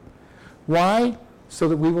suffering. Why? So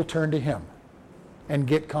that we will turn to Him and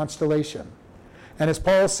get consolation. And as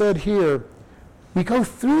Paul said here, we go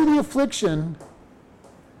through the affliction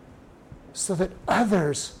so that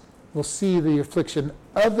others will see the affliction.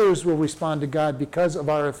 Others will respond to God because of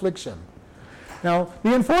our affliction. Now,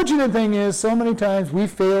 the unfortunate thing is, so many times we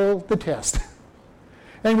fail the test.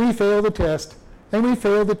 And we fail the test. And we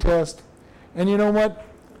fail the test. And you know what?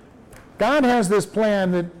 God has this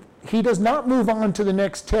plan that He does not move on to the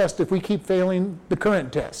next test if we keep failing the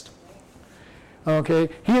current test. Okay?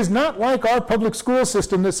 He is not like our public school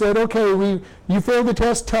system that said, okay, you failed the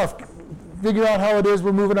test, tough. Figure out how it is,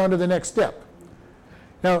 we're moving on to the next step.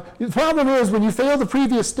 Now, the problem is when you fail the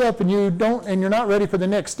previous step and you're not ready for the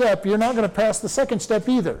next step, you're not going to pass the second step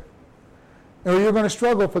either. Or you're going to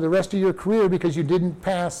struggle for the rest of your career because you didn't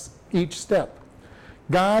pass each step.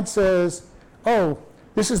 God says, oh,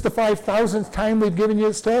 this is the 5,000th time we've given you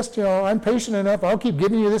this test. I'm patient enough. I'll keep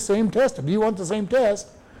giving you the same test. If you want the same test,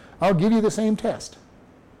 I'll give you the same test.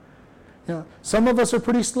 Some of us are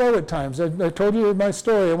pretty slow at times. I told you my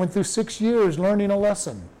story. I went through 6 years learning a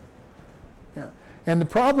lesson. And the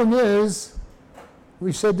problem is,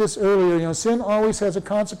 we said this earlier, sin always has a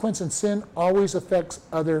consequence, and sin always affects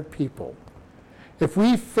other people. If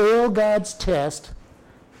we fail God's test,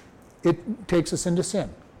 it takes us into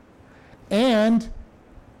sin. And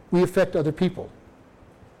we affect other people.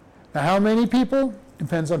 Now, how many people?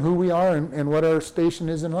 Depends on who we are and what our station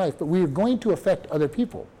is in life. But we are going to affect other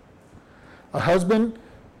people. A husband,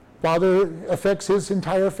 father affects his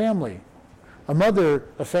entire family. A mother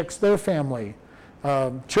affects their family.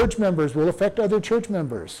 Church members will affect other church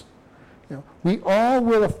members. We all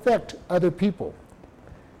will affect other people.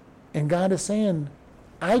 And God is saying,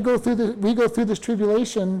 we go through this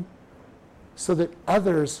tribulation so that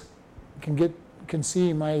others can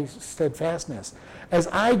see my steadfastness. As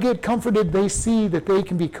I get comforted, they see that they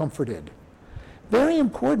can be comforted. Very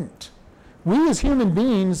important. We as human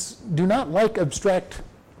beings do not like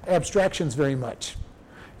abstractions very much.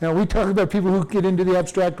 We talk about people who get into the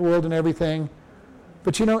abstract world and everything.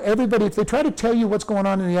 But everybody, if they try to tell you what's going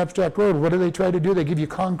on in the abstract world, what do they try to do? They give you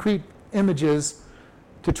concrete images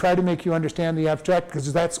to try to make you understand the abstract,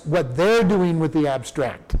 because that's what they're doing with the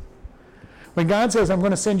abstract. When God says, I'm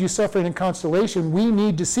going to send you suffering and consolation, we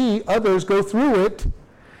need to see others go through it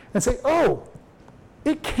and say, oh,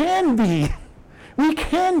 it can be. We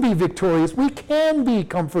can be victorious. We can be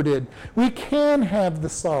comforted. We can have the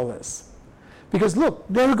solace. Because look,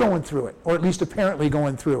 they're going through it, or at least apparently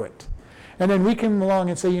going through it. And then we come along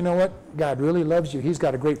and say, you know what? God really loves you. He's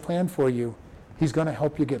got a great plan for you. He's going to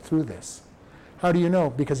help you get through this. How do you know?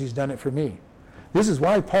 Because He's done it for me. This is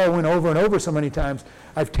why Paul went over and over so many times.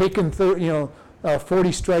 I've taken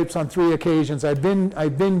 40 stripes on 3 occasions. I've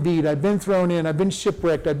been beat. I've been thrown in. I've been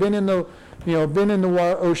shipwrecked. I've been in the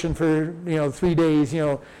ocean for 3 days.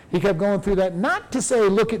 He kept going through that, not to say,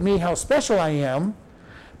 look at me, how special I am,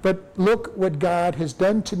 but look what God has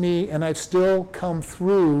done to me, and I've still come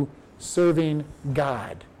through serving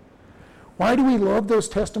God. Why do we love those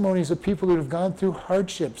testimonies of people who have gone through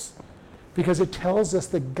hardships? Because it tells us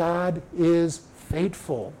that God is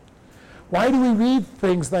faithful. Why do we read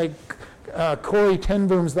things like Corrie ten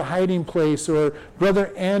Boom's The Hiding Place, or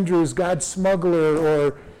Brother Andrew's God's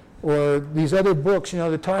Smuggler, or these other books,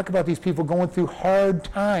 that talk about these people going through hard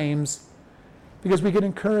times? Because we get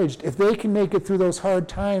encouraged. If they can make it through those hard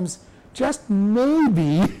times, just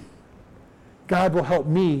maybe God will help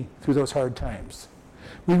me through those hard times.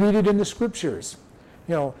 We read it in the scriptures.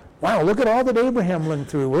 Wow, look at all that Abraham went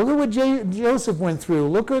through. Look at what Joseph went through.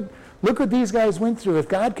 Look what these guys went through. If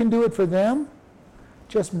God can do it for them,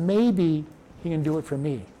 just maybe he can do it for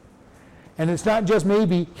me. And it's not just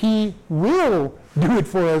maybe, he will do it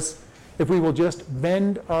for us if we will just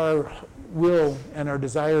bend our will and our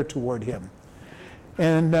desire toward him.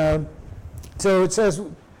 And so it says,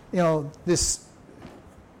 this,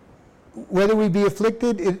 whether we be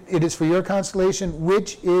afflicted, it is for your consolation,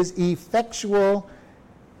 which is effectual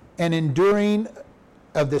and enduring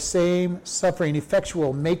of the same suffering.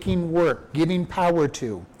 Effectual, making work, giving power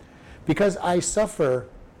to. Because I suffer,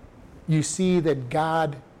 you see that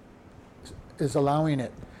God is allowing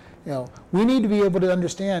it. We need to be able to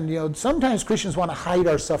understand, sometimes Christians want to hide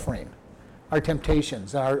our suffering, our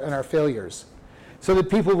temptations, and our failures, so that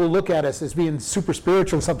people will look at us as being super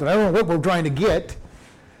spiritual or something. I don't know what we're trying to get.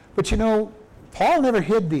 But Paul never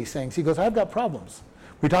hid these things. He goes, I've got problems.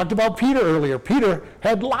 We talked about Peter earlier. Peter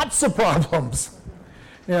had lots of problems.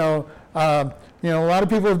 A lot of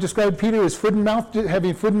people have described Peter as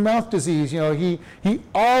having foot and mouth disease. He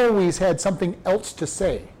always had something else to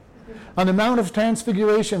say. On the Mount of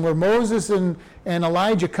Transfiguration, where Moses and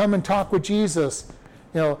Elijah come and talk with Jesus,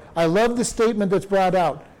 I love the statement that's brought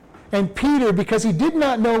out. And Peter, because he did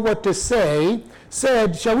not know what to say,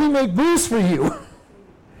 said, shall we make booths for you?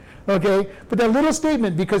 Okay, but that little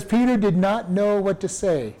statement, because Peter did not know what to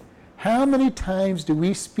say. How many times do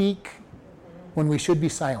we speak when we should be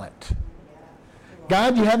silent?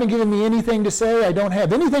 God, you haven't given me anything to say. I don't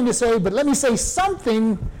have anything to say, but let me say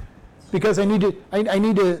something because I need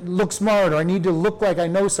to look smart, or I need to look like I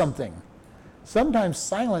know something. Sometimes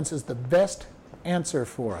silence is the best answer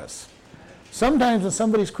for us. Sometimes when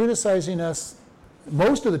somebody's criticizing us,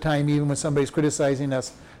 most of the time even when somebody's criticizing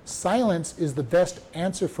us, silence is the best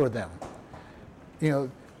answer for them.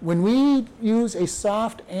 When we use a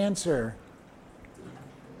soft answer,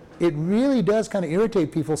 it really does kind of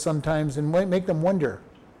irritate people sometimes and might make them wonder.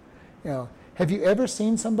 Have you ever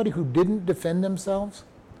seen somebody who didn't defend themselves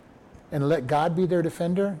and let God be their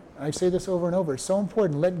defender? I say this over and over. It's so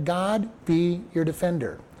important. Let God be your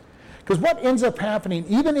defender. Because what ends up happening,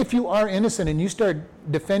 even if you are innocent and you start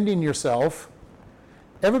defending yourself,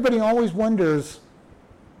 everybody always wonders,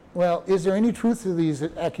 well, is there any truth to these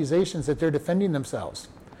accusations that they're defending themselves?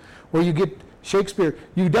 Where you get Shakespeare,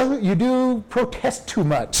 you do protest too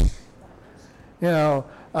much. You're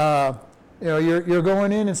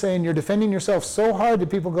going in and saying you're defending yourself so hard that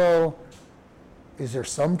people go, is there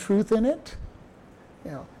some truth in it?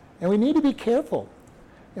 And we need to be careful.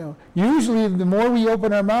 Usually the more we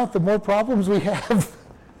open our mouth, the more problems we have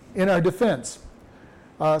in our defense.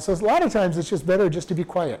 So a lot of times it's just better just to be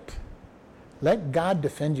quiet. Let God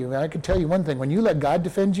defend you. And I can tell you one thing, when you let God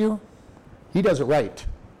defend you, he does it right.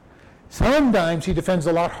 Sometimes he defends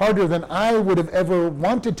a lot harder than I would have ever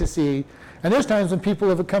wanted to see. And there's times when people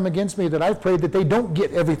have come against me that I've prayed that they don't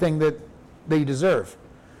get everything that they deserve.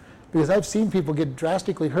 Because I've seen people get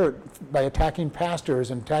drastically hurt by attacking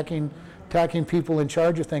pastors and attacking people in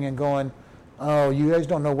charge of things and going, oh, you guys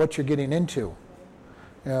don't know what you're getting into.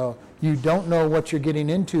 You don't know what you're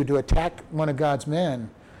getting into to attack one of God's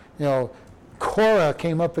men. Korah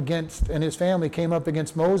came up against, and his family came up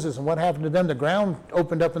against Moses, and what happened to them? The ground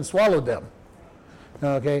opened up and swallowed them.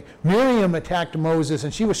 Okay, Miriam attacked Moses,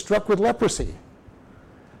 and she was struck with leprosy.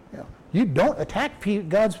 You don't attack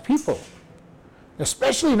God's people,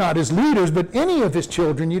 especially not his leaders, but any of his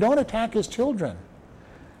children. You don't attack his children,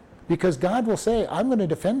 because God will say, I'm going to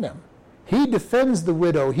defend them. He defends the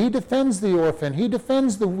widow. He defends the orphan. He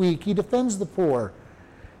defends the weak. He defends the poor.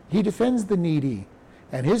 He defends the needy.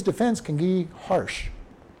 And his defense can be harsh.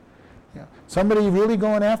 Somebody really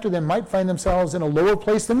going after them might find themselves in a lower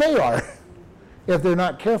place than they are if they're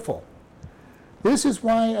not careful. This is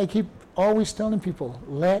why I keep always telling people,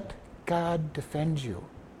 let God defend you.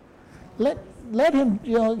 Let him,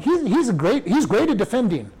 he's great at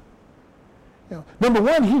defending. Number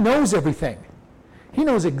one, he knows everything. He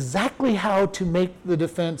knows exactly how to make the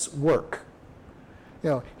defense work.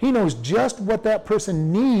 He knows just what that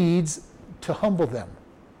person needs to humble them.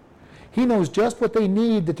 He knows just what they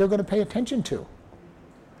need that they're going to pay attention to.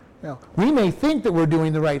 We may think that we're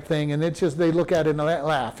doing the right thing, and it's just they look at it and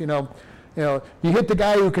laugh. You hit the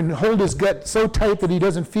guy who can hold his gut so tight that he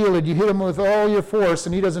doesn't feel it. You hit him with all your force,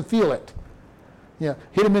 and he doesn't feel it.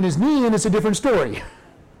 Hit him in his knee, and it's a different story.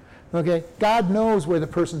 Okay, God knows where the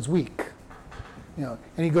person's weak. And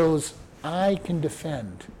he goes, I can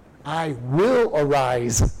defend. I will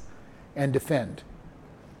arise and defend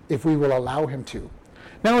if we will allow him to.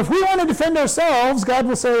 Now, if we want to defend ourselves, God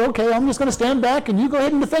will say, okay, I'm just going to stand back and you go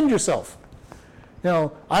ahead and defend yourself.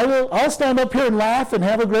 I'll stand up here and laugh and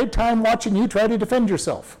have a great time watching you try to defend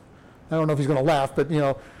yourself. I don't know if he's going to laugh, but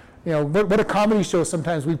what a comedy show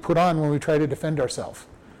sometimes we put on when we try to defend ourselves.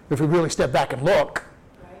 If we really step back and look.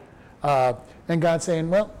 Right. And God's saying,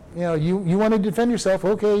 well, you want to defend yourself,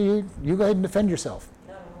 okay, you go ahead and defend yourself.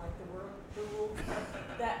 I don't like the rule.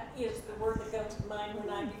 That is the word that comes to mind when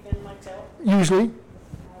I defend myself. Usually.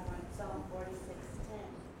 Psalm 46:10.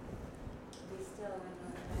 Be still and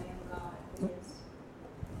know that I am God. It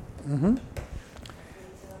is. Mm-hmm.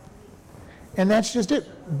 And that's just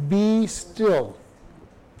it. Be still.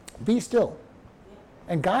 Be still.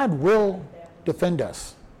 And God will defend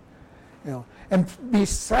us. And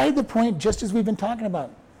beside the point, just as we've been talking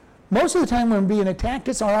about, most of the time when we're being attacked,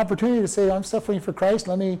 it's our opportunity to say, I'm suffering for Christ.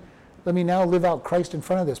 Let me now live out Christ in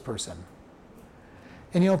front of this person.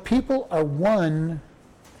 And people are won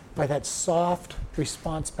by that soft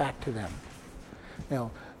response back to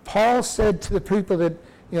them. Paul said to the people that,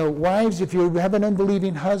 wives, if you have an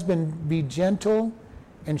unbelieving husband, be gentle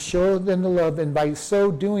and show them the love, and by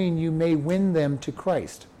so doing you may win them to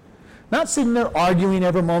Christ. Not sitting there arguing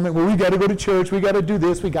every moment, well, we got to go to church, we got to do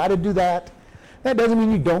this, we got to do that. That doesn't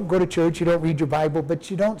mean you don't go to church, you don't read your Bible,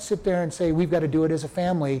 but you don't sit there and say, we've got to do it as a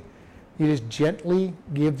family. You just gently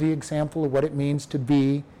give the example of what it means to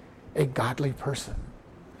be a godly person.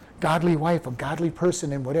 Godly wife, a godly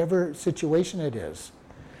person in whatever situation it is.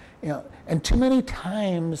 And too many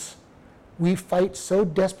times we fight so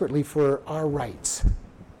desperately for our rights.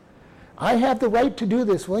 I have the right to do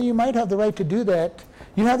this. Well, you might have the right to do that.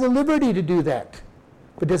 You have the liberty to do that.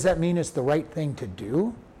 But does that mean it's the right thing to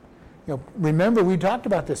do? Remember, we talked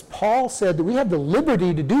about this. Paul said that we have the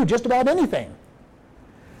liberty to do just about anything.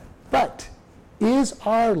 But is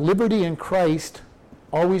our liberty in Christ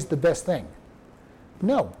always the best thing?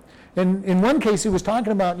 No. In one case, he was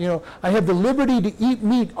talking about, I have the liberty to eat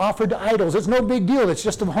meat offered to idols. It's no big deal. It's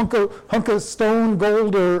just a hunk of stone,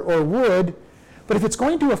 gold, or wood. But if it's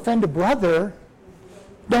going to offend a brother,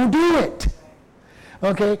 don't do it.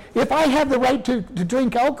 Okay? If I have the right to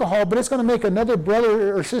drink alcohol, but it's going to make another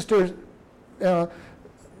brother or sister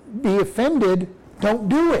be offended, don't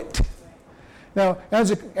do it. Now,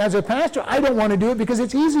 as a pastor, I don't want to do it because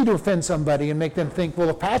it's easy to offend somebody and make them think, well,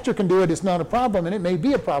 if pastor can do it, it's not a problem, and it may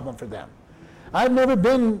be a problem for them. I've never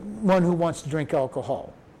been one who wants to drink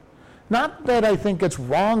alcohol. Not that I think it's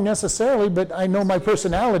wrong necessarily, but I know my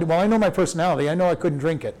personality. Well, I know my personality. I know I couldn't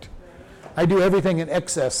drink it. I do everything in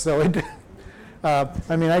excess, so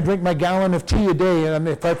I drink my gallon of tea a day, and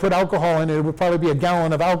if I put alcohol in it, it would probably be a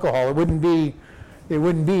gallon of alcohol. It wouldn't be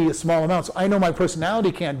a small amount. So I know my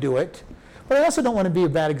personality can't do it. But I also don't want to be a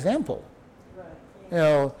bad example.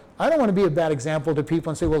 Right. I don't want to be a bad example to people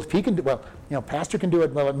and say, well, if he can do, pastor can do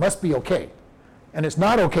it, well, it must be okay. And it's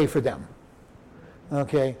not okay for them.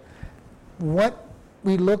 Okay? What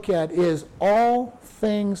we look at is all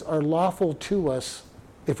things are lawful to us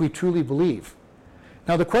if we truly believe.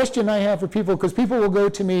 Now, the question I have for people, because people will go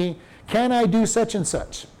to me, can I do such and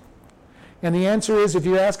such? And the answer is, if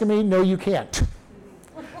you're asking me, no, you can't.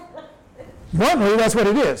 Bluntly, that's what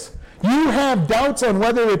it is. You have doubts on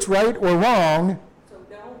whether it's right or wrong. So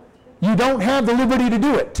don't. You don't have the liberty to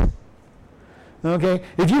do it. Okay?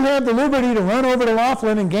 If you have the liberty to run over to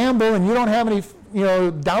Laughlin and gamble and you don't have any,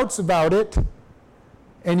 doubts about it,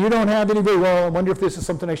 and you don't have anybody, well, I wonder if this is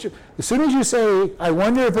something I should. As soon as you say, I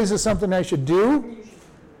wonder if this is something I should do,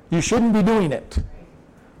 you shouldn't be doing it.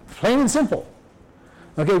 Plain and simple.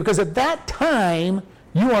 Okay? Because at that time,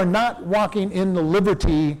 you are not walking in the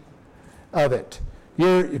liberty of it.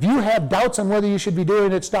 If you have doubts on whether you should be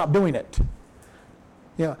doing it, stop doing it.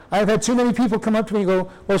 I've had too many people come up to me and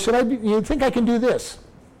go, well, you think I can do this?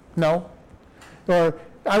 No. Or,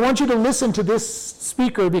 I want you to listen to this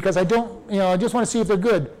speaker because I just want to see if they're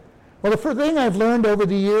good. Well, the first thing I've learned over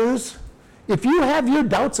the years, if you have your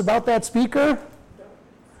doubts about that speaker,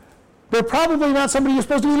 they're probably not somebody you're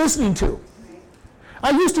supposed to be listening to.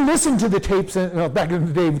 I used to listen to the tapes, back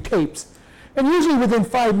in the day, tapes. And usually within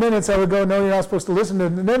 5 minutes I would go, no, you're not supposed to listen to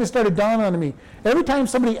it. And then it started dawning on me. Every time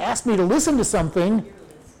somebody asked me to listen to something,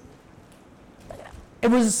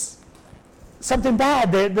 it was something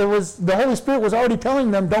bad. The Holy Spirit was already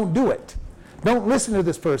telling them, don't do it. Don't listen to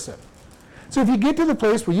this person. So if you get to the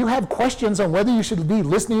place where you have questions on whether you should be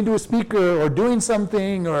listening to a speaker or doing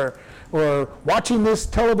something or watching this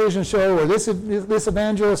television show or this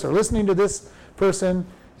evangelist or listening to this person,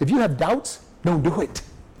 if you have doubts, don't do it.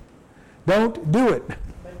 Don't do it.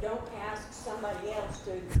 But don't ask somebody else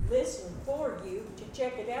to listen for you to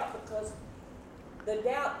check it out, because the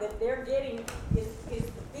doubt that they're getting is the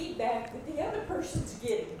feedback that the other person's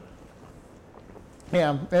getting.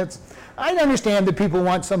 Yeah, I understand that people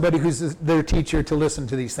want somebody who's their teacher to listen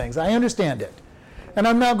to these things. I understand it. And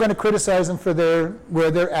I'm not going to criticize them for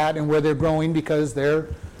where they're at and where they're growing, because they're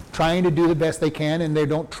trying to do the best they can and they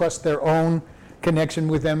don't trust their own connection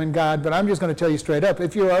with them and God. But I'm just going to tell you straight up,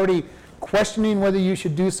 if you're already questioning whether you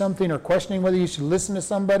should do something or questioning whether you should listen to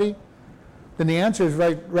somebody, then the answer is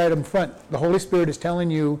right up front. The Holy Spirit is telling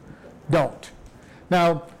you, don't.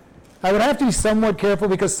 Now, I would have to be somewhat careful,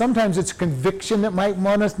 because sometimes it's conviction that might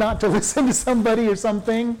want us not to listen to somebody or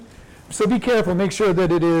something. So be careful. Make sure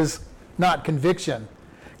that it is not conviction.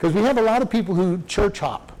 Because we have a lot of people who church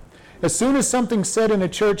hop. As soon as something's said in a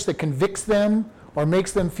church that convicts them or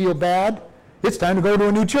makes them feel bad, it's time to go to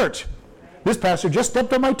a new church. This pastor just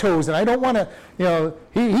stepped on my toes, and I don't want to,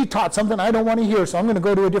 he taught something I don't want to hear, so I'm going to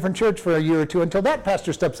go to a different church for a year or two until that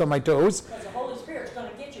pastor steps on my toes. Because the Holy Spirit's going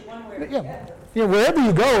to get you one way or the other. Wherever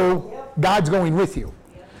you go, God's going with you.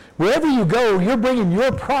 Wherever you go, you're bringing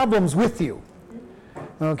your problems with you.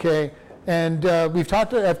 Okay? And I've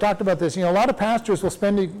talked about this. A lot of pastors will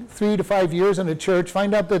spend 3 to 5 years in a church,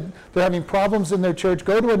 find out that they're having problems in their church,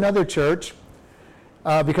 go to another church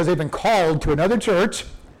because they've been called to another church,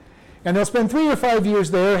 and they'll spend 3 or 5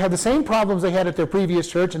 years there, have the same problems they had at their previous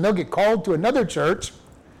church, and they'll get called to another church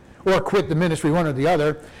or quit the ministry, one or the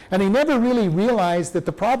other, and they never really realize that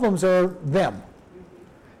the problems are them.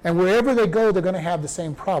 And wherever they go, they're going to have the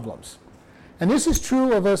same problems. And this is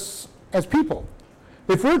true of us as people.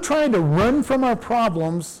 If we're trying to run from our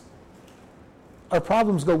problems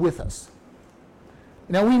go with us.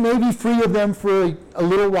 Now, we may be free of them for a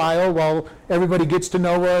little while everybody gets to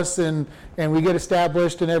know us and we get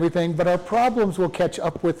established and everything, but our problems will catch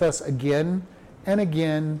up with us again and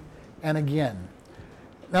again and again.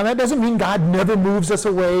 Now, that doesn't mean God never moves us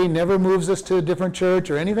away, never moves us to a different church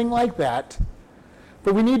or anything like that,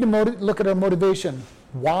 but we need to look at our motivation.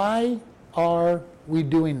 Why are we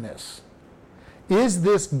doing this? Is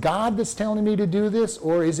this God that's telling me to do this,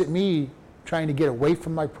 or is it me trying to get away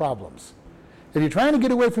from my problems? If you're trying to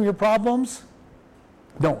get away from your problems,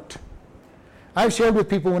 don't. I've shared with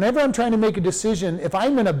people, whenever I'm trying to make a decision, if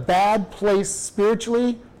I'm in a bad place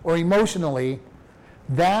spiritually or emotionally,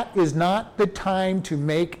 that is not the time to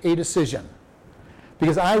make a decision.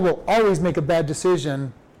 Because I will always make a bad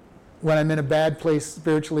decision when I'm in a bad place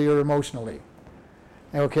spiritually or emotionally.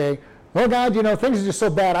 Okay? Oh God, things are just so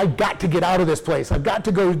bad, I've got to get out of this place. I've got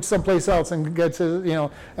to go someplace else and get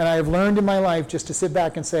to, and I have learned in my life just to sit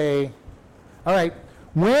back and say, all right,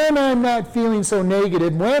 when I'm not feeling so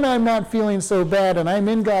negative, when I'm not feeling so bad, and I'm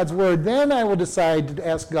in God's Word, then I will decide to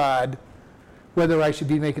ask God whether I should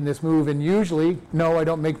be making this move. And usually, no, I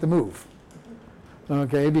don't make the move.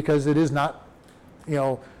 Okay, because it is not,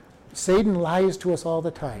 Satan lies to us all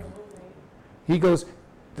the time. He goes,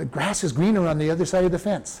 the grass is greener on the other side of the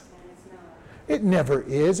fence. It never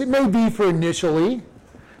is. It may be for initially,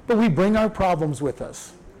 but we bring our problems with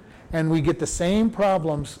us. And we get the same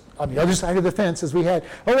problems on the other side of the fence as we had.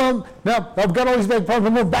 Oh, well, now I've got all these bad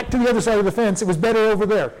problems. We'll back to the other side of the fence. It was better over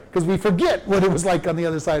there. Because we forget what it was like on the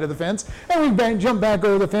other side of the fence. And we jump back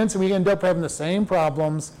over the fence and we end up having the same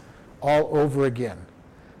problems all over again.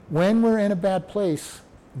 When we're in a bad place,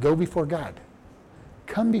 go before God.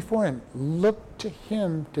 Come before Him. Look to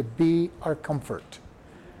Him to be our comfort.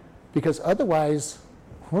 Because otherwise,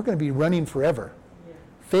 we're going to be running forever.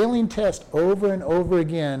 Failing test over and over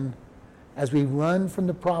again as we run from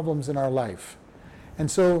the problems in our life. And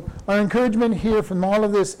so our encouragement here from all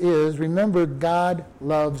of this is, remember, God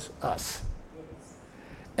loves us.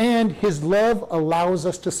 And His love allows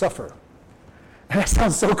us to suffer. And that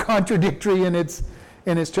sounds so contradictory in its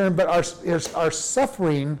term, but our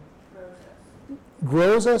suffering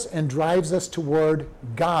grows us and drives us toward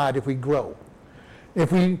God if we grow.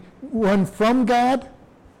 If we run from God,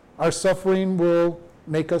 our suffering will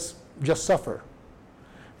make us just suffer.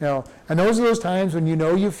 And those are those times when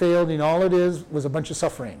you failed and all it is was a bunch of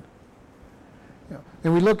suffering.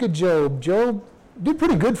 And we look at Job. Job did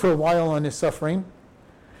pretty good for a while on his suffering,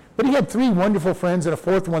 but he had 3 wonderful friends and a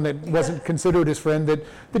 4th one that wasn't considered his friend that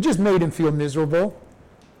just made him feel miserable.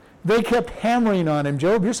 They kept hammering on him.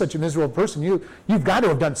 Job, you're such a miserable person. You've got to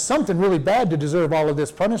have done something really bad to deserve all of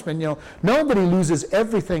this punishment. Nobody loses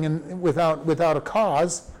everything without a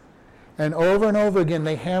cause. And over again,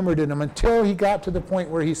 they hammered at him until he got to the point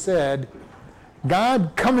where he said,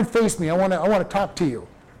 God, come and face me. I want to talk to you.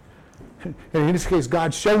 And in this case,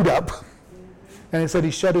 God showed up. And it said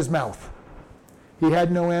he shut his mouth. He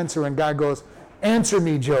had no answer. And God goes, answer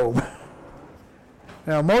me, Job.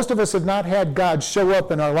 Now, most of us have not had God show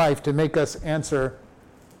up in our life to make us answer,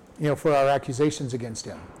 for our accusations against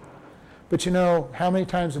Him. But how many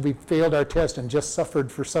times have we failed our test and just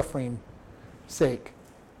suffered for suffering sake.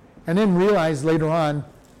 And then realize later on,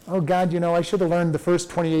 oh God, I should have learned the first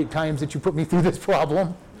 28 times that you put me through this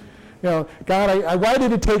problem. God, why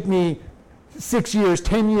did it take me 6 years,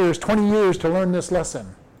 10 years, 20 years to learn this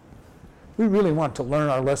lesson? We really want to learn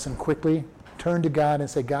our lesson quickly. Turn to God and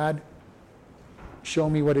say, God, show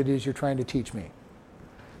me what it is you're trying to teach me.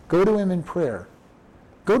 Go to him in prayer.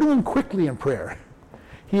 Go to him quickly in prayer.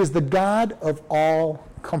 He is the God of all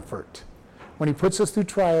comfort. When he puts us through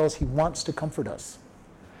trials, he wants to comfort us.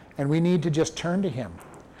 And we need to just turn to him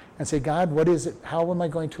and say, God, what is it? How am I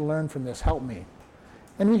going to learn from this? Help me.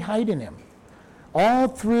 And we hide in him. All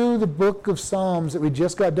through the book of Psalms that we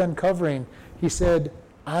just got done covering, he said,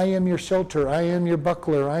 I am your shelter, I am your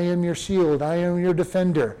buckler, I am your shield, I am your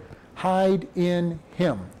defender. Hide in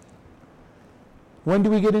him. When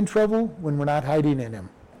do we get in trouble? When we're not hiding in him.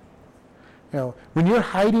 When you're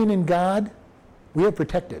hiding in God, we are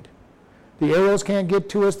protected. The arrows can't get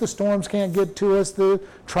to us, the storms can't get to us, the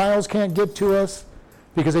trials can't get to us,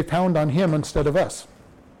 because they pound on him instead of us.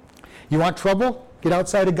 You want trouble? Get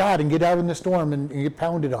outside of God and get out in the storm and get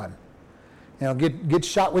pounded on. Get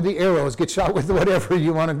shot with the arrows, get shot with whatever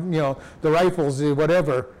you want to, the rifles,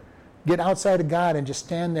 whatever. Get outside of God and just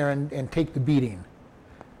stand there and take the beating.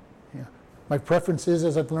 My preference is,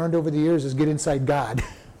 as I've learned over the years, is get inside God.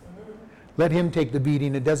 Let him take the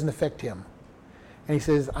beating. It doesn't affect him. And he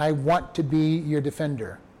says, I want to be your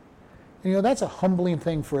defender. And, that's a humbling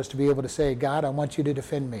thing for us to be able to say, God, I want you to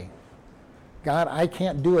defend me. God, I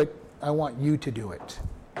can't do it. I want you to do it.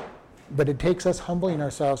 But it takes us humbling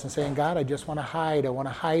ourselves and saying, God, I just want to hide. I want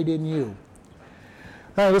to hide in you.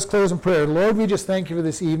 All right, let's close in prayer. Lord, we just thank you for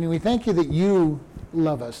this evening. We thank you that you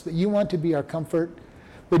love us, that you want to be our comfort,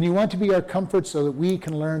 but you want to be our comfort so that we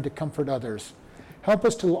can learn to comfort others. Help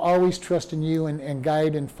us to always trust in you and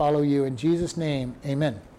guide and follow you. In Jesus' name, amen.